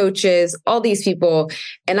 coaches, all these people,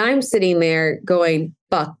 and I'm sitting there going,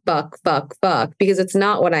 fuck, because it's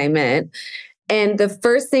not what I meant. And the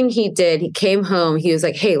first thing he did, he came home, he was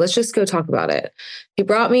like, hey, let's just go talk about it. He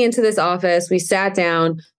brought me into this office. We sat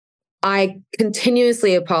down. I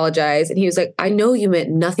continuously apologized. And he was like, I know you meant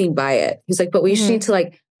nothing by it. He's like, but we just need to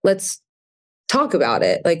like, let's talk about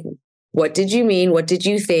it. Like, what did you mean? What did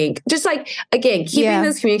you think? Just like, again, keeping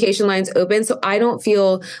those communication lines open. So I don't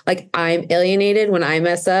feel like I'm alienated when I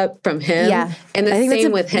mess up from him. Yeah. And the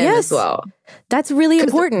same with him as well. That's really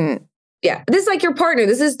important. This is like your partner.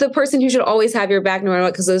 This is the person who should always have your back no matter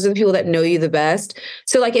what, because those are the people that know you the best.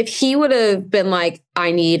 So like if he would have been like,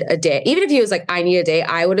 I need a day, even if he was like, I need a day,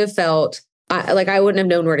 I would have felt like I wouldn't have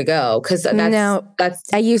known where to go. Cause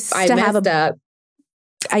I used to have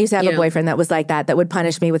a boyfriend that was like that would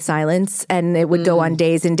punish me with silence, and it would go on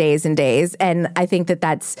days and days and days. And I think that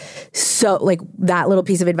that's so like that little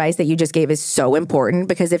piece of advice that you just gave is so important,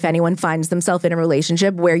 because if anyone finds themselves in a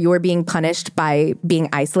relationship where you're being punished by being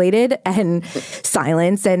isolated and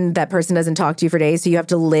silence, and that person doesn't talk to you for days, so you have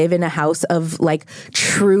to live in a house of like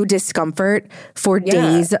true discomfort for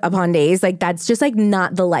days upon days, like that's just like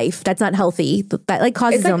not the life. That's not healthy. That like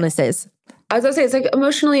causes illnesses. I was gonna say, it's like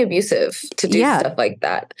emotionally abusive to do stuff like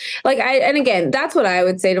that. Like and again, that's what I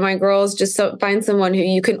would say to my girls. Just find someone who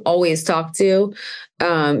you can always talk to,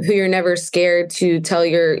 who you're never scared to tell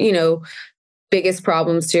your, biggest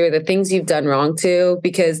problems to, or the things you've done wrong to,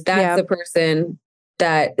 because that's the person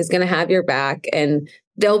that is going to have your back, and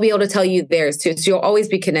they'll be able to tell you theirs too. So you'll always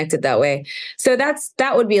be connected that way. So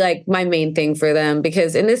that would be like my main thing for them,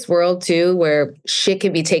 because in this world too, where shit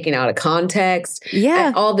can be taken out of context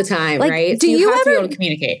all the time, like, right? Do you have ever to be able to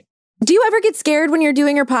communicate? Do you ever get scared when you're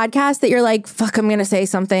doing your podcast that you're like, fuck, I'm going to say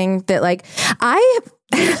something that like,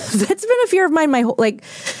 that's been a fear of mine my whole, like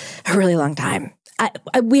a really long time.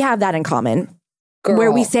 We have that in common. Girl.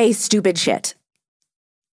 Where we say stupid shit.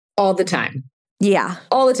 All the time. Yeah.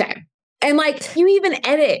 All the time. And like, you even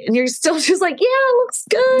edit and you're still just like, yeah, it looks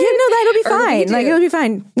good. Yeah, no, that'll be fine. Like, it'll be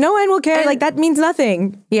fine. No one will care. And, like, that means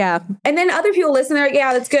nothing. Yeah. And then other people listen, they're like,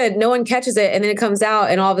 yeah, that's good. No one catches it. And then it comes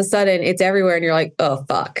out and all of a sudden it's everywhere. And you're like, oh,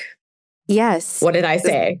 fuck. Yes. What did I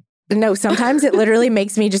say? No, sometimes it literally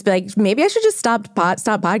makes me just be like, maybe I should just stop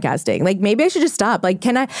podcasting. Like, maybe I should just stop. Like,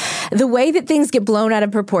 the way that things get blown out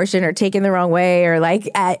of proportion or taken the wrong way, or like,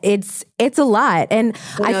 it's a lot. And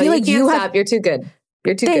I feel like you have, you're too good.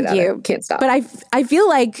 You're too good at it. Can't stop. But I feel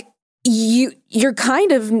like you're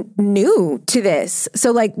kind of new to this.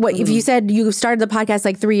 So like if you said you started the podcast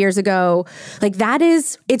like 3 years ago, like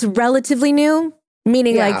it's relatively new,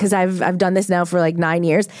 meaning like, cause I've done this now for like 9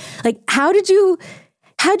 years. Like, how'd you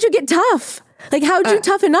get tough? Like, how'd you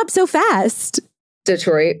toughen up so fast?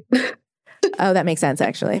 Detroit. Oh, that makes sense,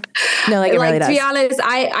 actually. No, like it really does. To be honest,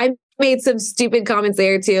 I made some stupid comments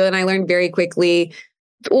there too, and I learned very quickly.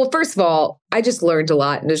 Well, first of all, I just learned a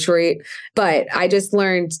lot in Detroit, but I just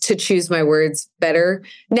learned to choose my words better.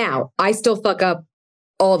 Now, I still fuck up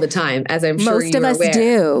all the time, as I'm sure most of us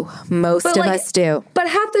do. Most of us do. But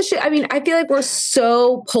half the shit, I mean, I feel like we're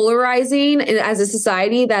so polarizing as a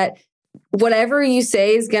society that whatever you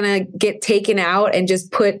say is going to get taken out and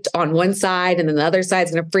just put on one side, and then the other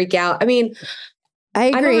side's going to freak out. I mean, I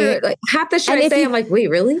agree. Like half the shit I say, I'm like,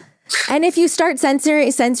 wait, really? And if you start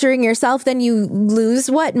censoring yourself, then you lose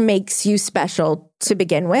what makes you special to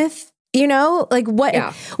begin with. You know, like what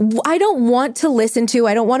I don't want to listen to,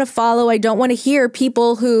 I don't want to follow, I don't want to hear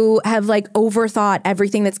people who have like overthought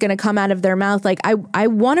everything that's going to come out of their mouth. Like I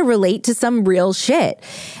want to relate to some real shit.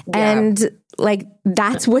 Yeah. And like,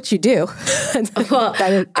 that's what you do. Well,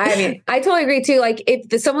 I mean, I totally agree too. Like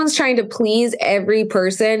if someone's trying to please every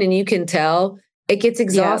person and you can tell, it gets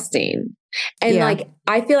exhausting. Yeah. And like,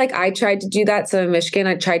 I feel like I tried to do that. So in Michigan,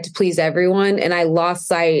 I tried to please everyone and I lost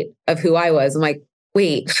sight of who I was. I'm like,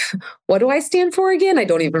 wait, what do I stand for again? I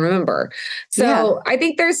don't even remember. So I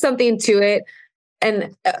think there's something to it.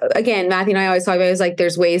 And again, Matthew and I always talk about it, is like,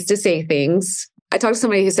 there's ways to say things. I talked to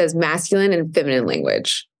somebody who says masculine and feminine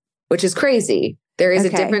language, which is crazy. There is a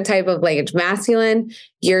different type of language. Masculine,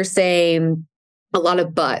 you're saying a lot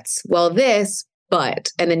of buts. Well, this, but,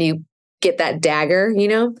 and then you get that dagger, you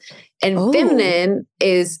know? And feminine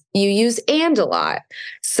is you use and a lot.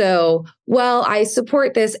 So, well, I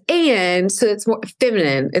support this and so it's more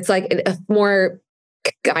feminine. It's like a more,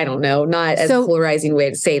 I don't know, not as polarizing way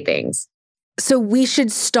to say things. So we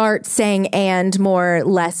should start saying and more,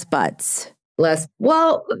 less buts. Less.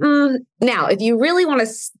 Well, now, if you really want to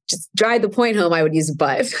just drive the point home, I would use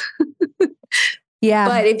but. Yeah.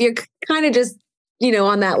 But if you're kind of just, you know,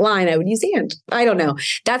 on that line, I would use and. I don't know.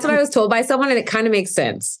 That's what I was told by someone and it kind of makes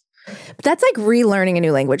sense. That's like relearning a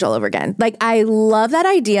new language all over again. Like, I love that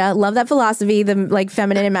idea, love that philosophy, the like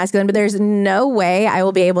feminine and masculine, but there's no way I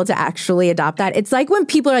will be able to actually adopt that. It's like when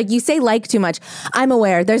people are like, you say like too much. I'm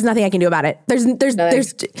aware. There's nothing I can do about it.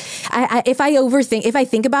 If I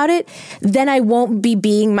think about it, then I won't be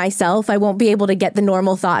being myself. I won't be able to get the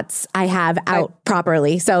normal thoughts I have out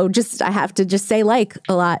properly. So I have to just say like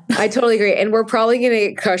a lot. I totally agree. And we're probably going to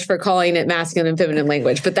get crushed for calling it masculine and feminine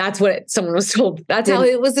language, but that's what someone was told. That's how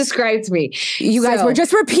it was described to me. You guys were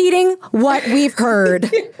just repeating what we've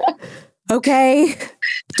heard. Okay?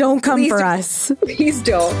 Don't come for us. Please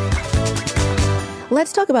don't.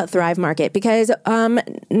 Let's talk about Thrive Market, because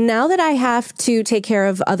now that I have to take care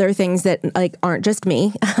of other things that like aren't just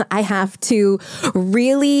me, I have to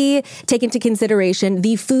really take into consideration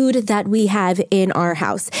the food that we have in our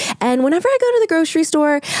house. And whenever I go to the grocery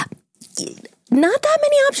store, not that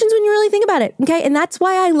many options when you really think about it. Okay. And that's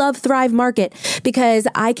why I love Thrive Market, because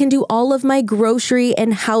I can do all of my grocery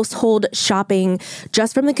and household shopping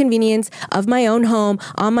just from the convenience of my own home,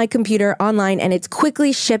 on my computer, online, and it's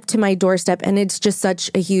quickly shipped to my doorstep. And it's just such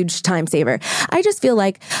a huge time saver. I just feel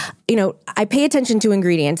like, you know, I pay attention to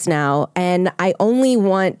ingredients now, and I only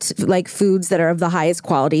want like foods that are of the highest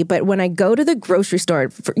quality. But when I go to the grocery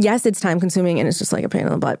store, yes, it's time consuming and it's just like a pain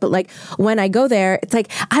in the butt. But like when I go there, it's like,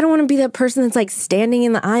 I don't want to be that person that's like standing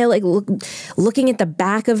in the aisle, like looking at the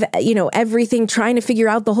back of, you know, everything, trying to figure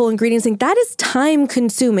out the whole ingredients thing. That is time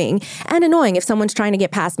consuming and annoying if someone's trying to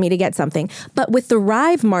get past me to get something. But with the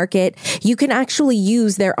Thrive Market, you can actually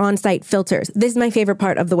use their on-site filters. This is my favorite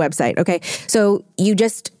part of the website. Okay. So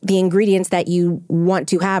the ingredients that you want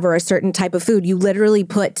to have or a certain type of food, you literally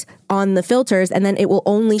put on the filters, and then it will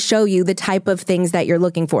only show you the type of things that you're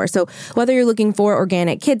looking for. So whether you're looking for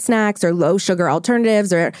organic kid snacks or low sugar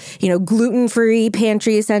alternatives or, you know, gluten-free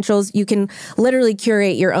pantry essentials, you can literally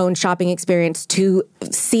curate your own shopping experience to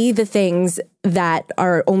see the things that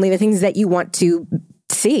are only the things that you want to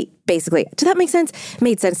see, basically. Does that make sense?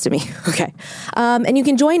 Made sense to me. Okay. And you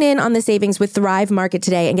can join in on the savings with Thrive Market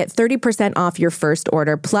today and get 30% off your first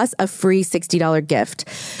order plus a free $60 gift.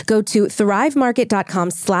 Go to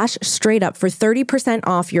thrivemarket.com/straightup for 30%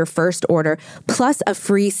 off your first order plus a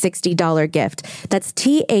free $60 gift. That's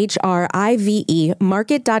THRIVE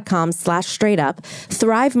market.com/straightup,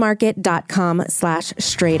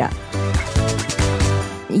 thrivemarket.com/straightup.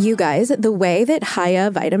 You guys, the way that Haya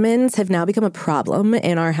vitamins have now become a problem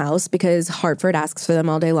in our house because Hartford asks for them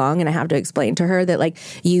all day long, and I have to explain to her that like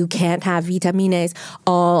you can't have vitamines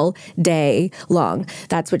all day long.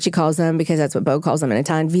 That's what she calls them because that's what Bo calls them in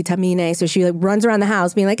Italian, vitamine. So she like runs around the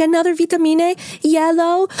house being like, another vitamine,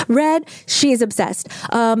 yellow, red. She is obsessed.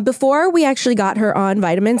 Before we actually got her on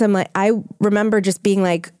vitamins, I remember just being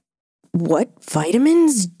like, what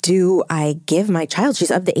vitamins do I give my child?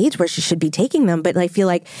 She's of the age where she should be taking them. But I feel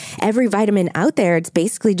like every vitamin out there, it's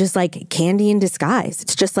basically just like candy in disguise.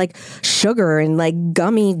 It's just like sugar and like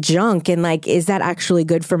gummy junk. And like, is that actually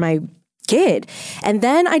good for my kid? And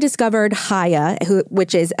then I discovered Haya,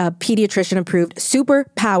 which is a pediatrician approved, super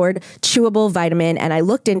powered, chewable vitamin. And I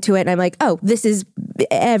looked into it and I'm like, oh, this is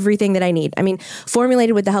everything that I need. I mean,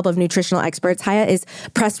 formulated with the help of nutritional experts, Haya is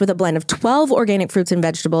pressed with a blend of 12 organic fruits and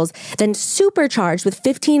vegetables, then supercharged with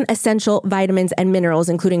 15 essential vitamins and minerals,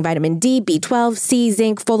 including vitamin D, B12, C,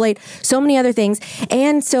 zinc, folate, so many other things.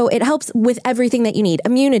 And so it helps with everything that you need: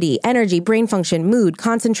 immunity, energy, brain function, mood,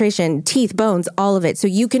 concentration, teeth, bones, all of it. So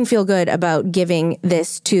you can feel good about giving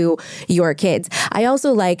this to your kids. I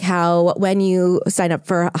also like how when you sign up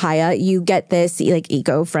for Haya, you get this like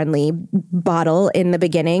eco-friendly bottle in the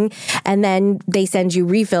beginning, and then they send you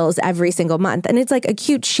refills every single month. And it's like a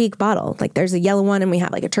cute, chic bottle. Like there's a yellow one and we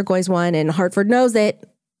have like a turquoise one, and Hartford knows it.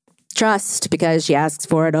 Trust, because she asks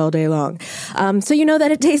for it all day long. So you know that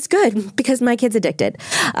it tastes good because my kid's addicted.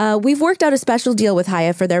 We've worked out a special deal with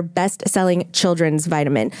Haya for their best-selling children's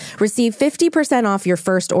vitamin. Receive 50% off your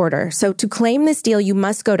first order. So to claim this deal, you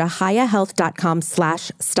must go to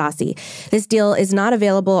hayahealth.com/Stassi. This deal is not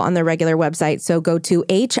available on their regular website, so go to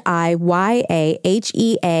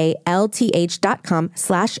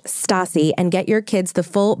HIYAHEALTH.com/Stassi and get your kids the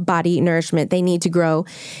full body nourishment they need to grow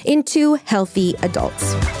into healthy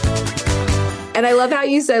adults. And I love how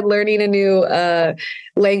you said learning a new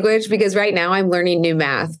language, because right now I'm learning new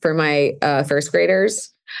math for my first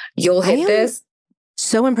graders. You'll hit this.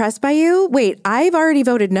 So impressed by you. Wait, I've already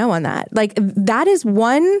voted no on that. Like that is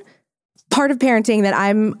one part of parenting that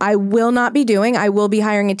I will not be doing. I will be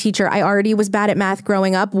hiring a teacher. I already was bad at math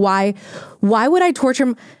growing up. Why would I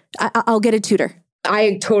torture? I'll get a tutor.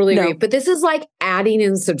 I totally agree. But this is like adding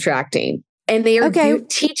and subtracting. And they are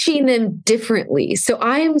teaching them differently. So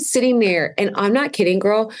I am sitting there, and I'm not kidding,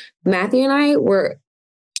 girl. Matthew and I were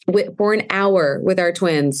for an hour with our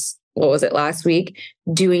twins. What was it, last week?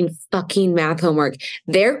 Doing fucking math homework.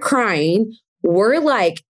 They're crying. We're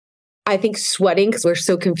like, I think sweating because we're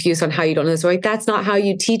so confused on how you don't know this. We're like, that's not how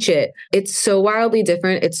you teach it. It's so wildly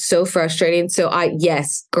different. It's so frustrating. So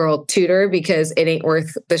yes, girl, tutor, because it ain't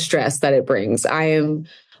worth the stress that it brings.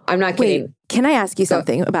 I'm not kidding. Wait, can I ask you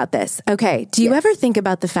something about this? Okay. Do you ever think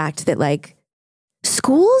about the fact that like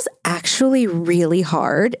school's actually really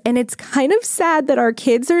hard, and it's kind of sad that our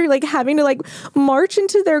kids are like having to like march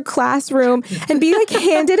into their classroom and be like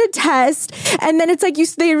handed a test, and then it's like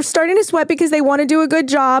they're starting to sweat because they want to do a good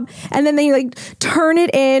job, and then they like turn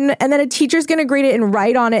it in, and then a teacher's going to grade it and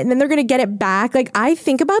write on it, and then they're going to get it back. Like I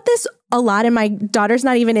think about this a lot, and my daughter's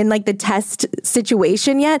not even in like the test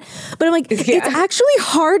situation yet, but I'm like, it's actually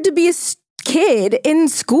hard to be a kid in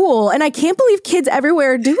school, and I can't believe kids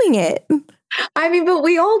everywhere are doing it. I mean, but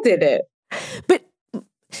we all did it. But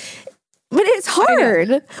it's hard.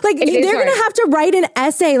 Like they're going to have to write an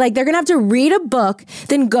essay. Like they're going to have to read a book,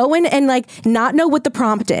 then go in and like not know what the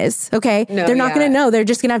prompt is. Okay. No, they're not going to know. They're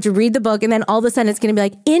just going to have to read the book. And then all of a sudden it's going to be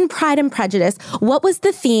like, in Pride and Prejudice, what was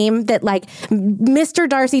the theme that like Mr.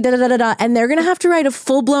 Darcy, da da da da da. And they're going to have to write a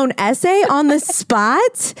full blown essay on the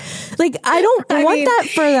spot. Like I don't want that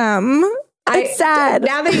for them. It's sad.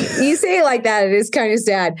 Now that you say it like that, it is kind of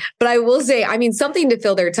sad. But I will say, I mean, something to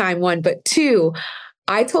fill their time, one. But two,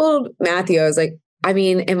 I told Matthew, I was like, I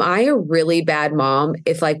mean, am I a really bad mom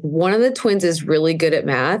if like one of the twins is really good at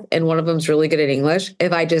math and one of them's really good at English?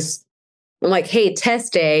 If I'm like, hey,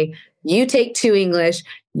 test day, you take 2 English,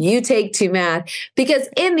 you take 2 math. Because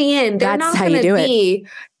in the end, they're not going to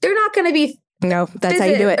be no, that's how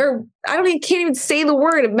you do it. Or can't even say the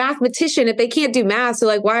word of mathematician if they can't do math. So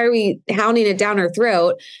like, why are we hounding it down our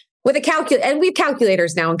throat with a calculator? And we have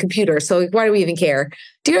calculators now and computers. So like, why do we even care?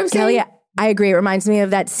 Do you know what I'm saying? Kelly, I agree. It reminds me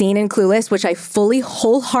of that scene in Clueless, which I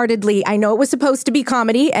wholeheartedly, I know it was supposed to be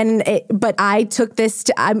comedy, but I took this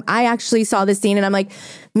I actually saw this scene and I'm like,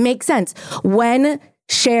 makes sense. When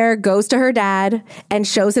Cher goes to her dad and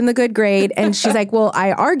shows him the good grade. And she's like, well,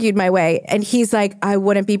 I argued my way. And he's like, I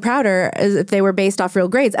wouldn't be prouder if they were based off real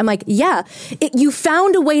grades. I'm like, yeah, you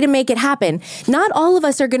found a way to make it happen. Not all of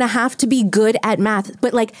us are going to have to be good at math,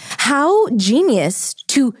 but like how genius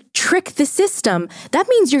to trick the system. That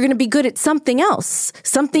means you're going to be good at something else,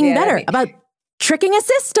 something better about tricking a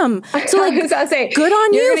system. So like, good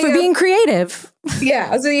on you for being creative.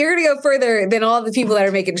 Yeah. So you're going to go further than all the people that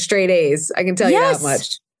are making straight A's. I can tell you that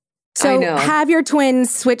much. So have your twins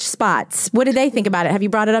switch spots. What did they think about it? Have you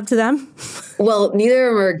brought it up to them? Well, neither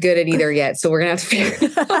of them are good at either yet. So we're going to have to figure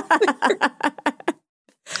it out.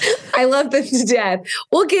 I love them to death.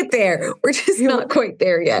 We'll get there. We're just not quite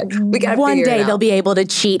there yet. We got one day they'll be able to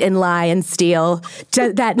cheat and lie and steal.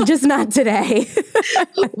 Just not today.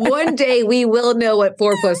 One day we will know what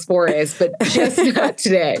 4 + 4 is, but just not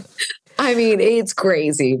today. I mean, it's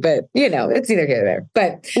crazy, but it's neither here nor there.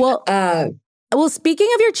 But well, speaking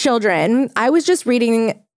of your children, I was just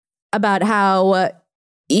reading about how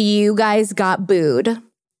you guys got booed,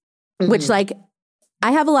 which like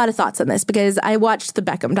I have a lot of thoughts on this because I watched the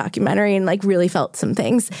Beckham documentary and like really felt some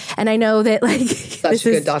things. And I know that like such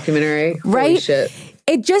a good documentary, right? Holy shit.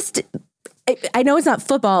 I know it's not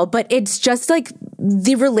football, but it's just like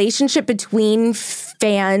the relationship between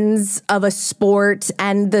fans of a sport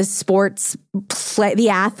and the sports the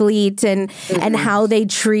athlete and how they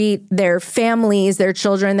treat their families, their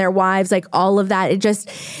children, their wives, like all of that.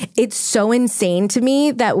 It's so insane to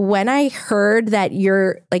me that when I heard that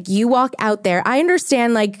you walk out there, I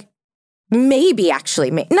understand like maybe actually,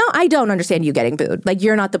 no, I don't understand you getting booed. Like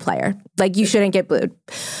you're not the player. Like you shouldn't get booed.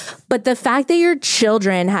 But the fact that your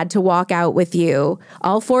children had to walk out with you,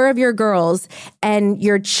 all 4 of your girls, and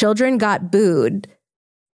your children got booed,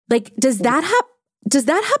 like does that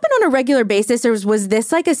happen on a regular basis, or was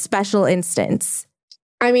this like a special instance?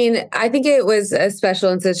 I mean, I think it was a special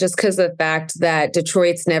instance just because of the fact that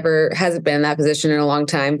Detroit's hasn't been in that position in a long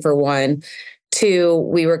time, for one. 2,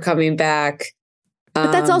 we were coming back.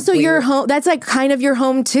 But that's also your home. That's like kind of your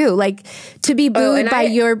home too. Like to be booed by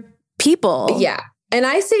your people. Yeah. And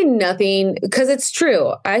I say nothing because it's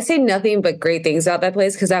true. I say nothing but great things about that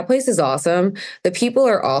place because that place is awesome. The people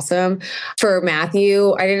are awesome. For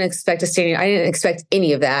Matthew, I didn't expect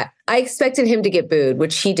any of that. I expected him to get booed,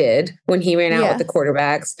 which he did when he ran out with the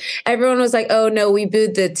quarterbacks. Everyone was like, oh no, we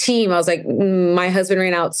booed the team. I was like, my husband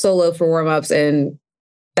ran out solo for warmups, and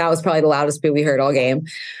that was probably the loudest boo we heard all game.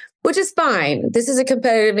 Which is fine. This is a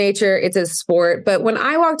competitive nature. It's a sport. But when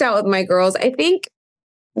I walked out with my girls, I think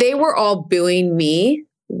they were all booing me,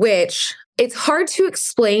 which it's hard to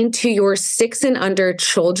explain to your 6 and under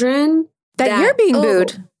children that you're being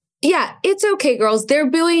booed. Yeah, it's okay, girls.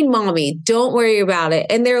 They're booing mommy. Don't worry about it.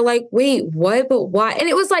 And they're like, wait, what? But why? And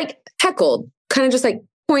it was like heckled, kind of just like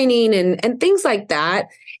pointing and things like that.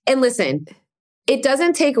 And listen, it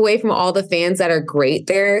doesn't take away from all the fans that are great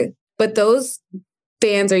there, but those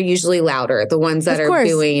fans are usually louder, the ones that are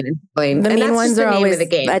booing and playing. The mean ones are always the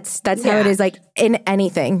game. That's how it is, like in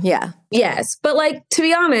anything. Yeah. Yes. But like, to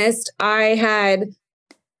be honest, I had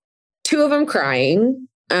 2 of them crying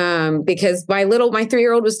because my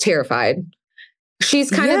 3-year-old was terrified. She's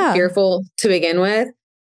kind of fearful to begin with.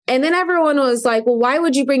 And then everyone was like, well, why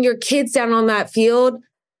would you bring your kids down on that field?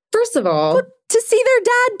 First of all, to see their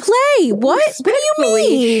dad play. What do you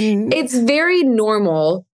mean? It's very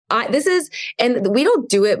normal. And we don't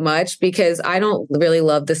do it much because I don't really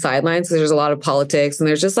love the sidelines because there's a lot of politics and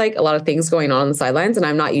there's just like a lot of things going on the sidelines. And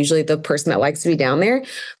I'm not usually the person that likes to be down there,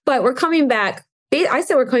 but we're coming back. I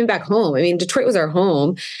said we're coming back home. I mean, Detroit was our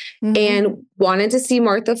home and wanted to see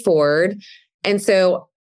Martha Ford. And so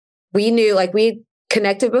we knew, like, we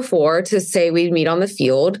connected before to say we'd meet on the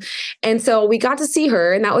field. And so we got to see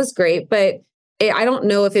her and that was great. But I don't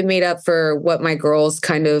know if it made up for what my girls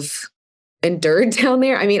kind of endured down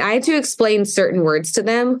there. I mean, I had to explain certain words to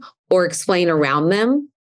them or explain around them.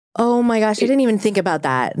 Oh my gosh, I didn't even think about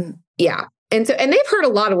that. Yeah. And they've heard a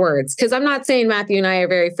lot of words because I'm not saying Matthew and I are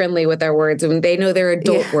very friendly with our words and they know they're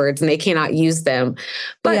adult words and they cannot use them.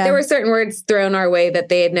 But there were certain words thrown our way that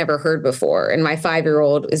they had never heard before. And my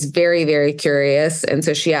 5-year-old is very, very curious. And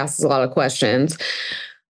so she asks a lot of questions.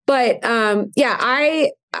 But I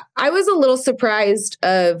was a little surprised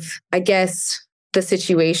of, I guess, the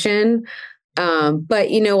situation.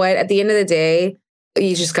 But you know what? At the end of the day,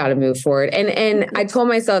 you just got to move forward. And I told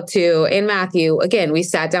myself too, and Matthew, again, we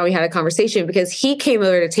sat down, we had a conversation because he came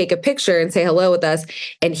over to take a picture and say hello with us.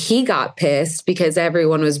 And he got pissed because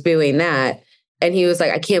everyone was booing that. And he was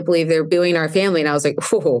like, I can't believe they're booing our family. And I was like,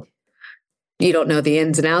 oh, you don't know the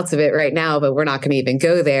ins and outs of it right now, but we're not going to even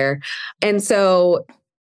go there. And so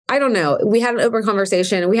I don't know. We had an open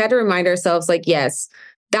conversation and we had to remind ourselves, like, yes,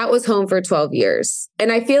 that was home for 12 years.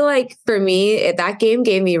 And I feel like for me, that game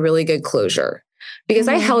gave me really good closure because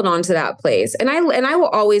I held on to that place. And I will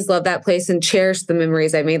always love that place and cherish the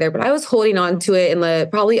memories I made there. But I was holding on to it in a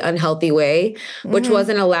probably unhealthy way, which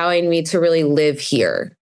wasn't allowing me to really live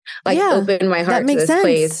here. Like open my heart to this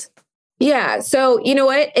place. Yeah. So you know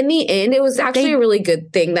what? In the end, it was actually a really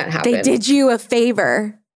good thing that happened. They did you a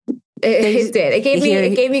favor. It did.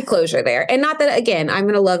 It gave me closure there. And not that, again, I'm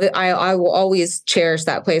going to love it. I will always cherish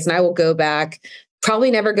that place and I will go back, probably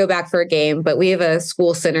never go back for a game, but we have a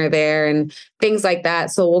school center there and things like that.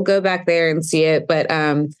 So we'll go back there and see it. But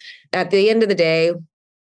at the end of the day,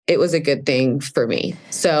 it was a good thing for me.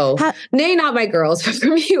 So not my girls, but for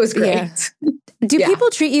me, it was great. Yeah. Do people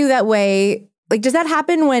treat you that way? Like, does that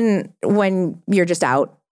happen when you're just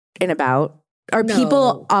out and about? Are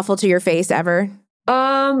people awful to your face ever?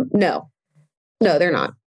 No, they're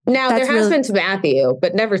not. Now there has been to Matthew,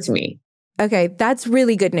 but never to me. Okay, that's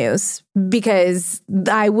really good news, because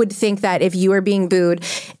I would think that if you were being booed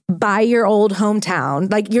by your old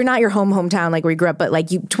hometown, like you're not your hometown, like where you grew up, but like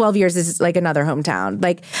 12 years is like another hometown.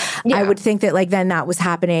 Like I would think that like then that was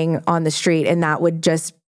happening on the street, and that would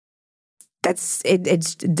just, that's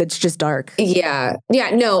just dark. Yeah.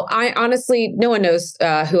 No, I honestly, no one knows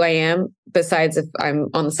who I am besides if I'm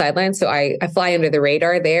on the sideline. So I fly under the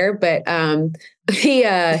radar there. But in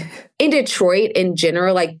Detroit in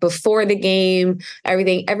general, like before the game,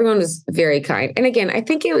 everyone was very kind. And again, I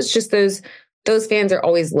think it was just those fans are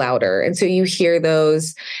always louder. And so you hear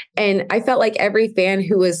those. And I felt like every fan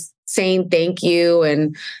who was saying thank you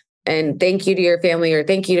and thank you to your family or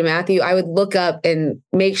thank you to Matthew, I would look up and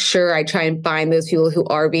make sure I try and find those people who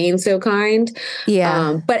are being so kind.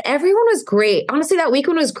 Yeah. But everyone was great. Honestly, that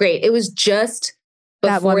weekend was great. It was just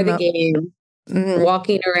before the game,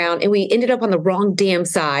 walking around, and we ended up on the wrong damn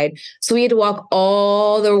side. So we had to walk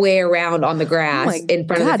all the way around on the grass in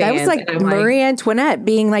front of the fans. That was like Marie Antoinette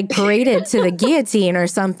being like paraded to the guillotine or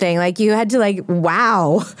something. Like you had to like,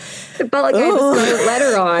 wow. It felt like I had a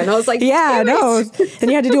letter on. I was like, yeah, no. And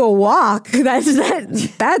you had to do a walk.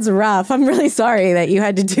 That's rough. I'm really sorry that you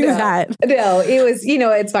had to do that. No, it was,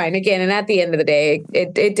 it's fine. Again, and at the end of the day,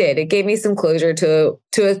 it gave me some closure to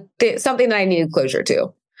something that I needed closure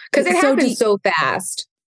to. Because it happened so fast.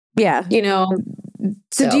 Yeah.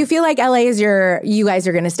 So do you feel like LA is you guys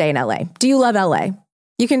are going to stay in LA? Do you love LA?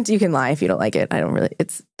 You can lie if you don't like it. I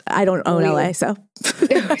don't own LA, so.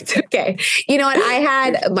 It's okay. You know what? I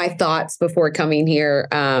had my thoughts before coming here,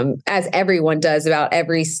 as everyone does about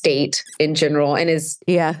every state in general. And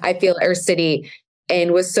I feel our city,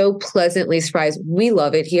 and was so pleasantly surprised. We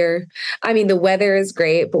love it here. I mean, the weather is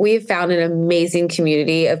great, but we have found an amazing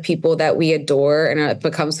community of people that we adore and have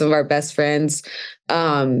become some of our best friends,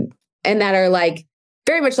 and that are like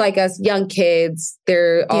very much like us, young kids.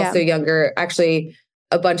 They're also younger. Actually,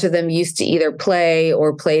 a bunch of them used to either play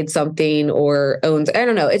or played something or owns. I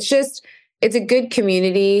don't know. It's a good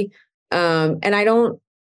community, and I don't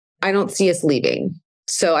see us leaving.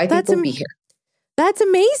 So I think we'll be here. That's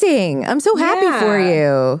amazing. I'm so happy for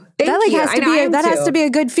you. Thank you. Has to be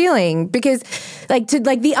a good feeling, because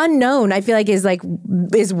the unknown, I feel like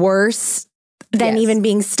is worse than even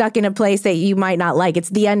being stuck in a place that you might not like. It's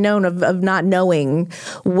the unknown of not knowing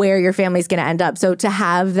where your family's going to end up. So to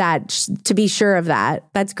have that, to be sure of that,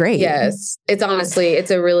 that's great. Yes.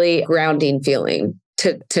 It's a really grounding feeling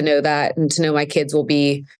to know that, and to know my kids will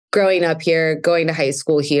be growing up here, going to high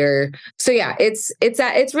school here. So yeah, it's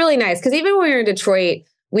really nice, because even when we were in Detroit,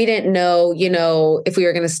 we didn't know, if we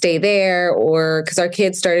were going to stay there, or because our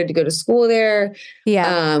kids started to go to school there,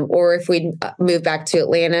 or if we'd move back to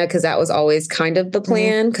Atlanta, because that was always kind of the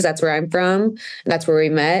plan, because that's where I'm from and that's where we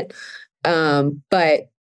met. But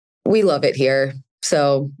we love it here,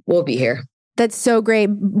 so we'll be here. That's so great.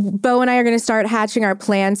 Bo and I are going to start hatching our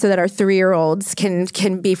plans so that our 3-year-olds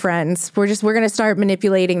can be friends. We're going to start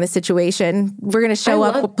manipulating the situation. We're going to show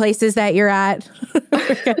up places that you're at.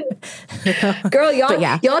 Girl, y'all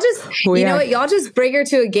just, know what? Y'all just bring her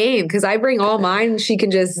to a game, because I bring all mine and she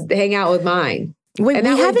can just hang out with mine. Wait,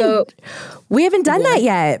 we haven't done that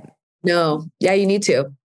yet. No. Yeah, you need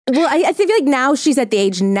to. Well, I feel like now she's at the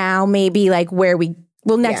age now, maybe like where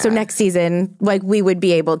next season, like we would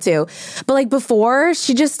be able to, but like before,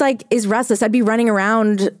 she just like is restless. I'd be running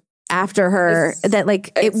around after her.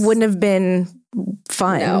 It wouldn't have been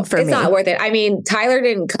fun for me. It's not worth it. I mean, Tyler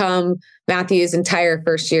didn't come Matthew's entire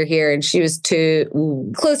first year here, and she was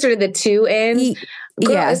closer to the 2 end.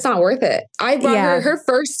 Girl, it's not worth it. I brought her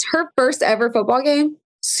first ever football game,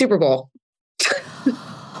 Super Bowl.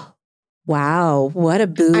 Wow, what a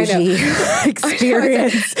bougie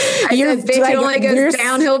experience. It only goes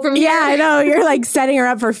downhill from here. Yeah, I know. You're like setting her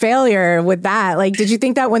up for failure with that. Like, did you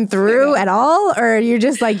think that went through at all? Or you're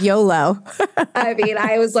just like YOLO? I mean,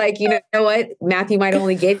 I was like, you know what? Matthew might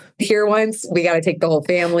only get here once. We got to take the whole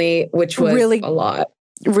family, which was really a lot.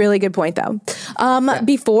 Really good point, though.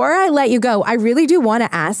 Before I let you go, I really do want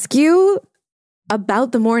to ask you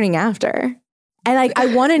about the morning after. And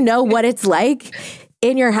I want to know what it's like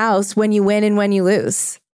in your house when you win and when you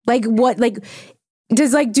lose. Do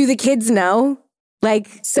the kids know?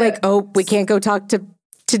 We can't go talk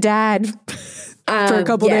to dad for a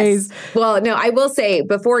couple days. Well, no, I will say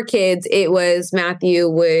before kids, it was Matthew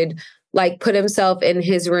would put himself in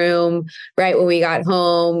his room right when we got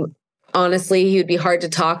home. Honestly, he would be hard to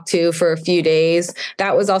talk to for a few days.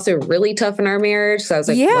 That was also really tough in our marriage. So I was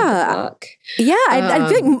like, what the fuck? Yeah. I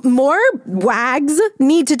think more WAGs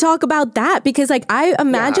need to talk about that, because I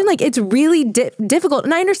imagine it's really difficult.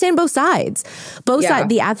 And I understand both sides,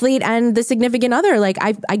 the athlete and the significant other.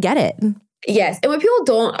 I get it. Yes. And what people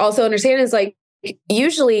don't also understand is like,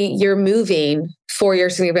 usually you're moving for your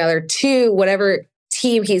significant other to whatever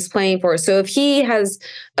team he's playing for. So if he has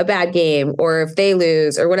a bad game or if they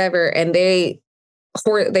lose or whatever, and they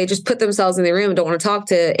just put themselves in the room and don't want to talk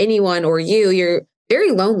to anyone or you're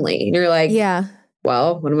very lonely. And you're like, Yeah.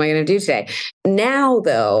 Well, what am I going to do today? Now,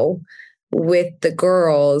 though, with the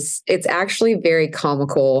girls, it's actually very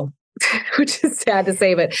comical, which is sad to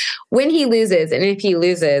say, but when he loses, and if he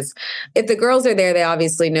loses, if the girls are there, they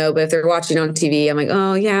obviously know, but if they're watching on TV, I'm like,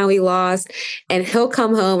 oh yeah, we lost. And he'll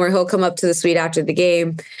come home or he'll come up to the suite after the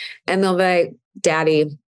game and they'll be like,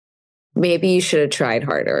 Daddy, maybe you should have tried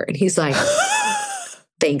harder. And he's like,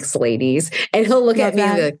 thanks, ladies. And he'll look at me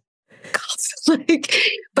and be like, God, like,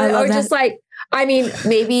 but or just like, I mean,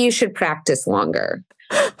 maybe you should practice longer.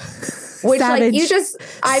 Which Savage. like you just,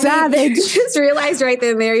 you just realize right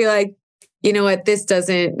then and there, you're like, you know what, this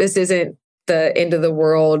isn't the end of the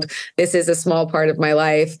world. This is a small part of my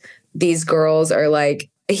life. These girls are like,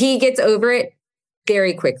 he gets over it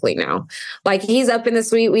very quickly now. Like he's up in the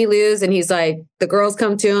suite, we lose, and he's like, the girls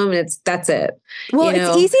come to him and that's it. Well,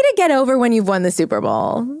 it's easy to get over when you've won the Super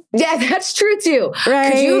Bowl. Yeah, that's true too.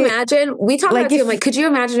 Right? Could you imagine? We talked about it too. I'm like, could you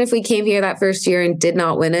imagine if we came here that first year and did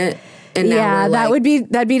not win it? And now that'd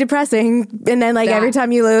be depressing. And then like every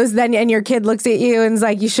time you lose, and your kid looks at you and is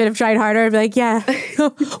like, you should have tried harder. I'd be like, yeah,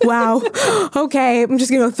 wow. Okay. I'm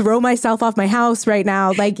just going to throw myself off my house right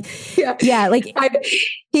now. Like, like I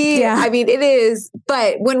mean, it is,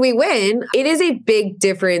 but when we win, it is a big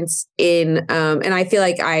difference in, and I feel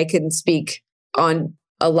like I can speak on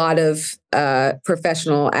a lot of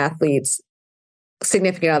professional athletes,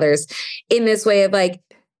 significant others in this way of like,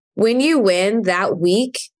 when you win that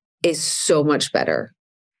week, is so much better.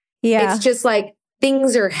 Yeah. It's just like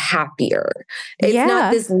things are happier. It's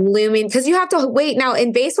not this looming, because you have to wait. Now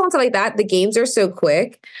in baseball and stuff like that, the games are so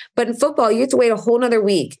quick, but in football, you have to wait a whole nother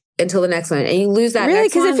week until the next one, and you lose that. Really?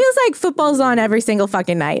 Because it feels like football's on every single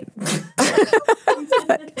fucking night.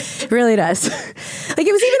 It really does. Like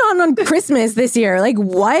it was even on Christmas this year. Like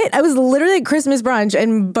what? I was literally at Christmas brunch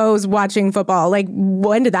and Bo's watching football. Like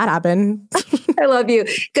when did that happen? I love you.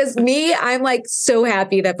 Because I'm like so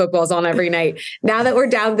happy that football's on every night. Now that we're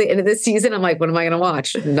down to the end of the season, I'm like, what am I going to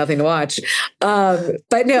watch? Nothing to watch.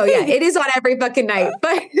 But no, yeah, it is on every fucking night.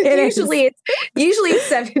 But usually it's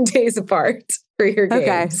 7 days apart. For your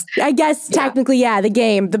games. Okay. I guess technically, the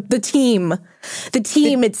game, the team,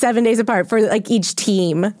 it's 7 days apart for like each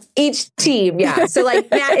team. Each team, yeah. So like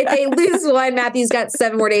if they lose one, Matthew's got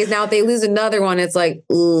 7 more days. Now if they lose another one, it's like,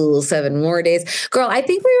 7 more days. Girl, I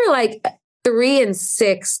think we were like 3 and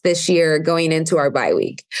 6 this year going into our bye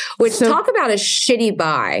week, which talk about a shitty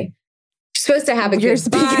bye. You're supposed to have a good bye. You're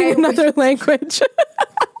speaking another language.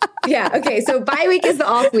 Yeah. Okay. So bye week is the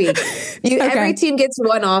off week. Every team gets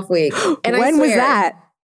one off week. And when was that?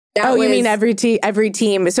 You mean every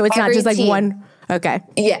team? So it's not just like one. Okay.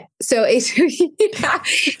 Yeah. So each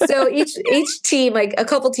team, like a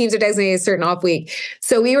couple teams are designated a certain off week.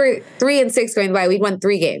 So we were 3 and 6 going by. We won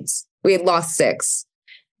 3 games. We had lost 6.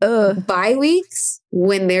 Bye weeks,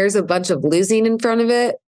 when there's a bunch of losing in front of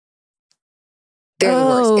it, they're the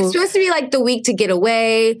worst. It's supposed to be like the week to get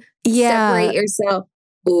away, separate yourself.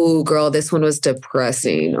 Ooh, girl, this one was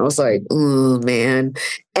depressing. I was like, ooh, man.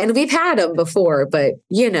 And we've had them before, but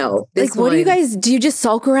this what do you guys do? You just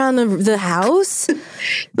sulk around the house?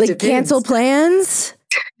 Like cancel plans?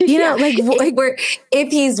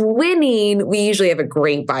 If he's winning, we usually have a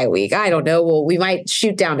great bye week. I don't know. Well, we might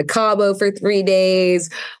shoot down to Cabo for 3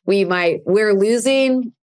 days. We're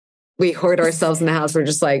losing. We hoard ourselves in the house. We're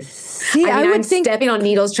just like, I'm stepping on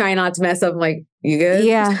needles, trying not to mess up. I'm like, you good?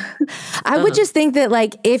 Yeah. I would just think that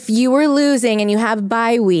like, if you were losing and you have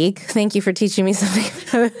bye week, thank you for teaching me something.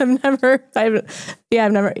 I've never,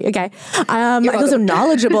 okay. I feel so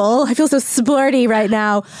knowledgeable. I feel so sporty right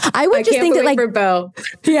now. I would just think that like, for Bo.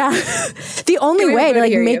 Yeah. The only way to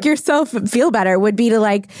like make yourself feel better would be to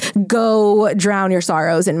like go drown your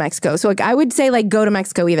sorrows in Mexico. So like, I would say like, go to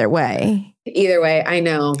Mexico either way. Either way. I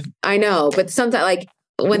know. But sometimes like,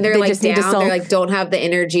 when they're like down, they're like, don't have the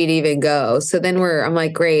energy to even go. So then I'm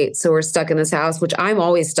like, great. So we're stuck in this house, which I'm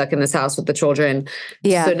always stuck in this house with the children.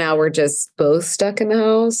 Yeah. So now we're just both stuck in the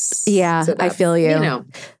house. Yeah. So I feel you.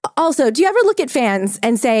 Also, do you ever look at fans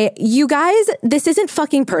and say, you guys, this isn't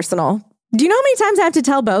fucking personal? Do you know how many times I have to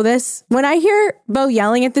tell Bo this? When I hear Bo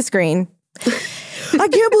yelling at the screen, I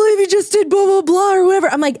can't believe you just did blah, blah, blah, or whatever.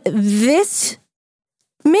 I'm like, this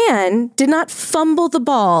man did not fumble the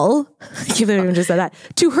ball. I can't believe I just said that.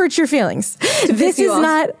 To hurt your feelings. This is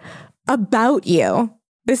not about you.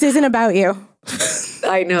 This isn't about you.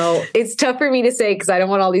 I know. It's tough for me to say because I don't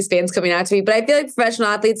want all these fans coming out to me, but I feel like professional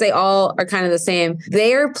athletes, they all are kind of the same.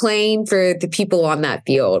 They are playing for the people on that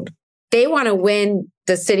field. They want to win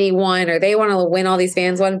the city one, or they want to win all these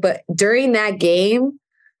fans one, but during that game,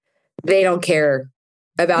 they don't care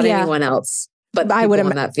about anyone else but the people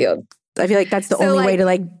on that field. I feel like that's the only way to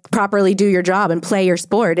like properly do your job and play your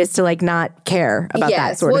sport is to like not care about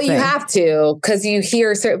that sort of thing. Well, you have to, because you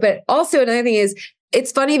hear certain, but also another thing is,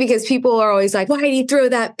 it's funny because people are always like, why did you throw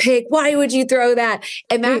that pick? Why would you throw that?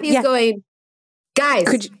 And Matthew's going,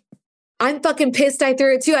 guys, I'm fucking pissed I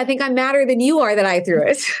threw it too. I think I'm madder than you are that I threw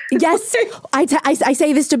it. Yes. I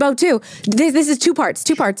say this to Bo too. This is two parts.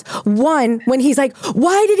 One, when he's like,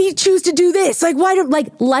 why did he choose to do this? Like, why don't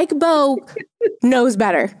like Bo knows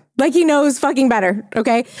better. Like he knows fucking better.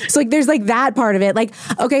 Okay. So like, there's like that part of it. Like,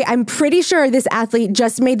 okay, I'm pretty sure this athlete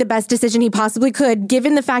just made the best decision he possibly could,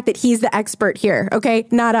 given the fact that he's the expert here. Okay.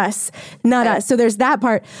 Not us. So there's that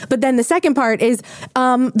part. But then the second part is,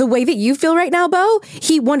 the way that you feel right now, Bo,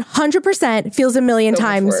 he 100% feels a million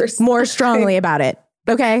times more strongly about it.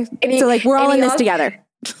 Okay. So like, we're all in this together.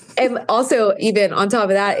 And also, even on top of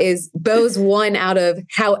that, is Bo's one out of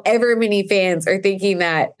however many fans are thinking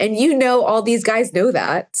that. And all these guys know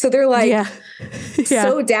that. So they're like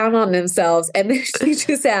so down on themselves. And they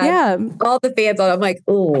just have all the fans on. I'm like,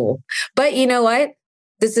 oh. But you know what?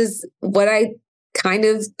 This is what I kind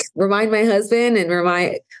of remind my husband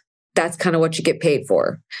and that's kind of what you get paid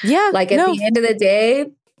for. Yeah. Like at the end of the day,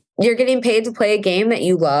 you're getting paid to play a game that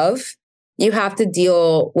you love. You have to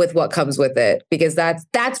deal with what comes with it, because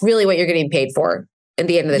that's really what you're getting paid for at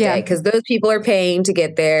the end of the day, because those people are paying to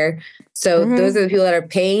get there. So those are the people that are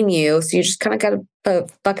paying you. So you just kind of got to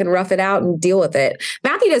fucking rough it out and deal with it.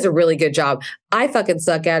 Matthew does a really good job. I fucking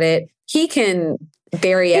suck at it. He can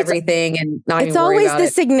bury everything and not even worry about it. It's always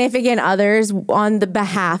the significant others on the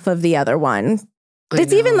behalf of the other one.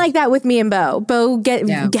 It's even like that with me and Bo. Bo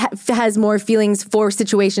has more feelings for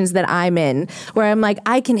situations that I'm in, where I'm like,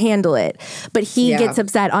 I can handle it. But he gets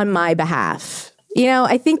upset on my behalf.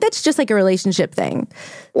 I think that's just like a relationship thing.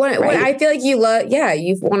 When I feel like you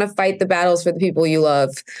want to fight the battles for the people you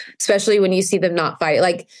love, especially when you see them not fight,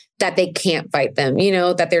 like that they can't fight them,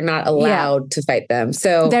 that they're not allowed to fight them.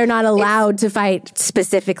 So they're not allowed to fight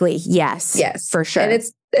specifically. Yes, for sure. And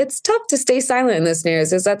it's tough to stay silent in those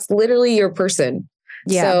scenarios, because that's literally your person.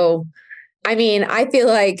 Yeah. So, I mean, I feel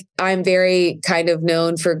like I'm very kind of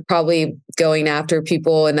known for probably going after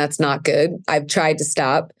people, and that's not good. I've tried to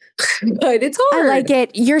stop, but it's hard. I like it.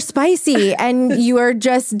 You're spicy and you are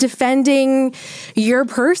just defending your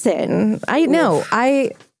person. I know. I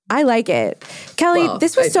like it. Kelly,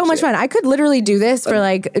 this was so much fun. I could literally do this for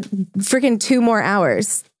like freaking 2 more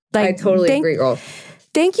hours. Like, I totally agree, girl.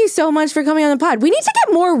 Thank you so much for coming on the pod. We need to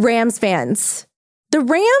get more Rams fans. The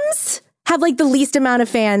Rams have like the least amount of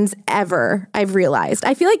fans ever, I've realized.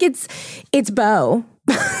 I feel like it's Bo.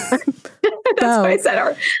 That's why I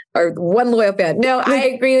said our one loyal fan. No, I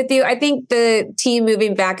agree with you. I think the team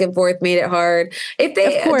moving back and forth made it hard. If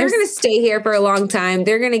they're going to stay here for a long time,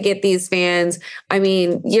 they're going to get these fans. I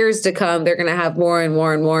mean, years to come, they're going to have more and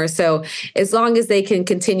more and more. So as long as they can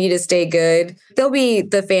continue to stay good, there'll be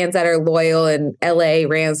the fans that are loyal and LA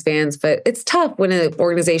Rams fans. But it's tough when an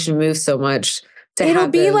organization moves so much.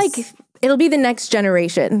 It'll be the next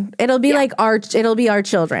generation. It'll be like our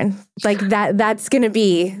children. Like that's going to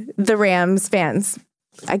be the Rams fans.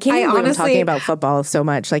 I can't believe I'm talking about football so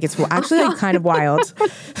much. Like it's actually like kind of wild.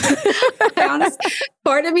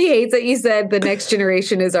 Part of me hates that you said the next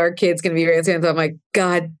generation is our kids going to be Rams fans. I'm like,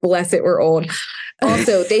 God bless it. We're old.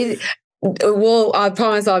 Also, I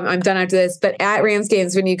promise I'm done after this. But at Rams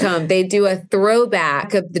games, when you come, they do a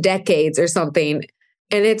throwback of the decades or something.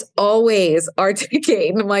 And it's always our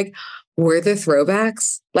decade. And I'm like, we're the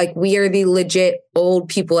throwbacks. Like we are the legit old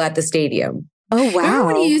people at the stadium. Oh, wow. Remember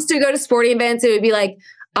when you used to go to sporting events, it would be like,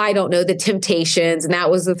 I don't know, the Temptations. And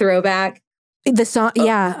that was the throwback. The song.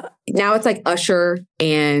 Yeah. Now it's like Usher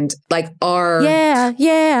and like our. Yeah.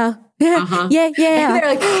 Yeah. They're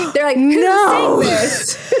like, no,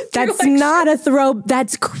 this? That's like, not a throw.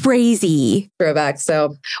 That's crazy. Throwback.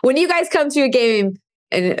 So when you guys come to a game,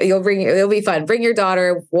 and it'll be fun. Bring your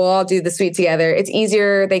daughter. We'll all do the suite together. It's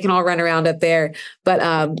easier. They can all run around up there. But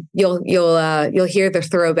you'll hear the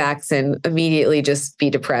throwbacks and immediately just be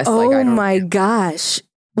depressed. Oh my gosh.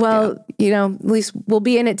 Well, at least we'll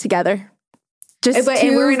be in it together. And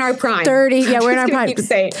we're in our prime. 30. Yeah, we're in our prime.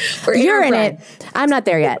 You're in it. I'm not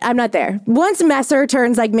there yet. I'm not there. Once Messer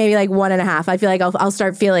turns like maybe like 1.5, I feel like I'll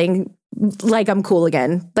start feeling like I'm cool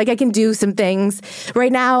again. Like I can do some things.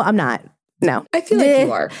 Right now, I'm not. No. I feel like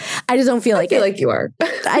you are. I just don't feel like it. I feel like you are.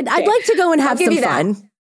 I'd like to go and have some fun.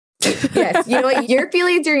 Yes. You know what? Your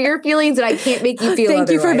feelings are your feelings, and I can't make you feel Thank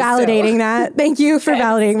you for validating that. Thank you for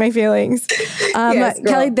validating my feelings. Yes,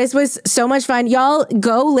 Kelly, this was so much fun. Y'all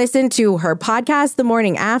go listen to her podcast the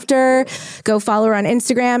morning after. Go follow her on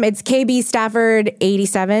Instagram. It's KB Stafford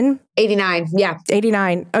 87. 89. Yeah.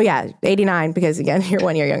 89. Oh yeah. 89. Because again, you're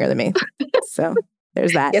 1 year younger than me. So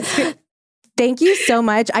there's that. Yes. Thank you so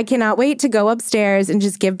much. I cannot wait to go upstairs and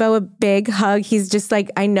just give Bo a big hug. He's just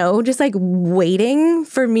like, I know, just like waiting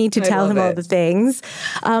for me to tell him all the things.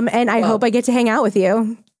 And I hope I get to hang out with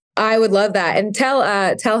you. I would love that. And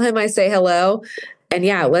tell him I say hello. And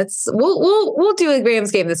yeah, we'll do a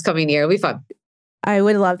Rams game this coming year. It'll be fun. I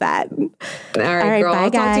would love that. All right, girl. Bye, I'll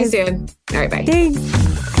guys. talk to you soon. All right, bye. Thanks.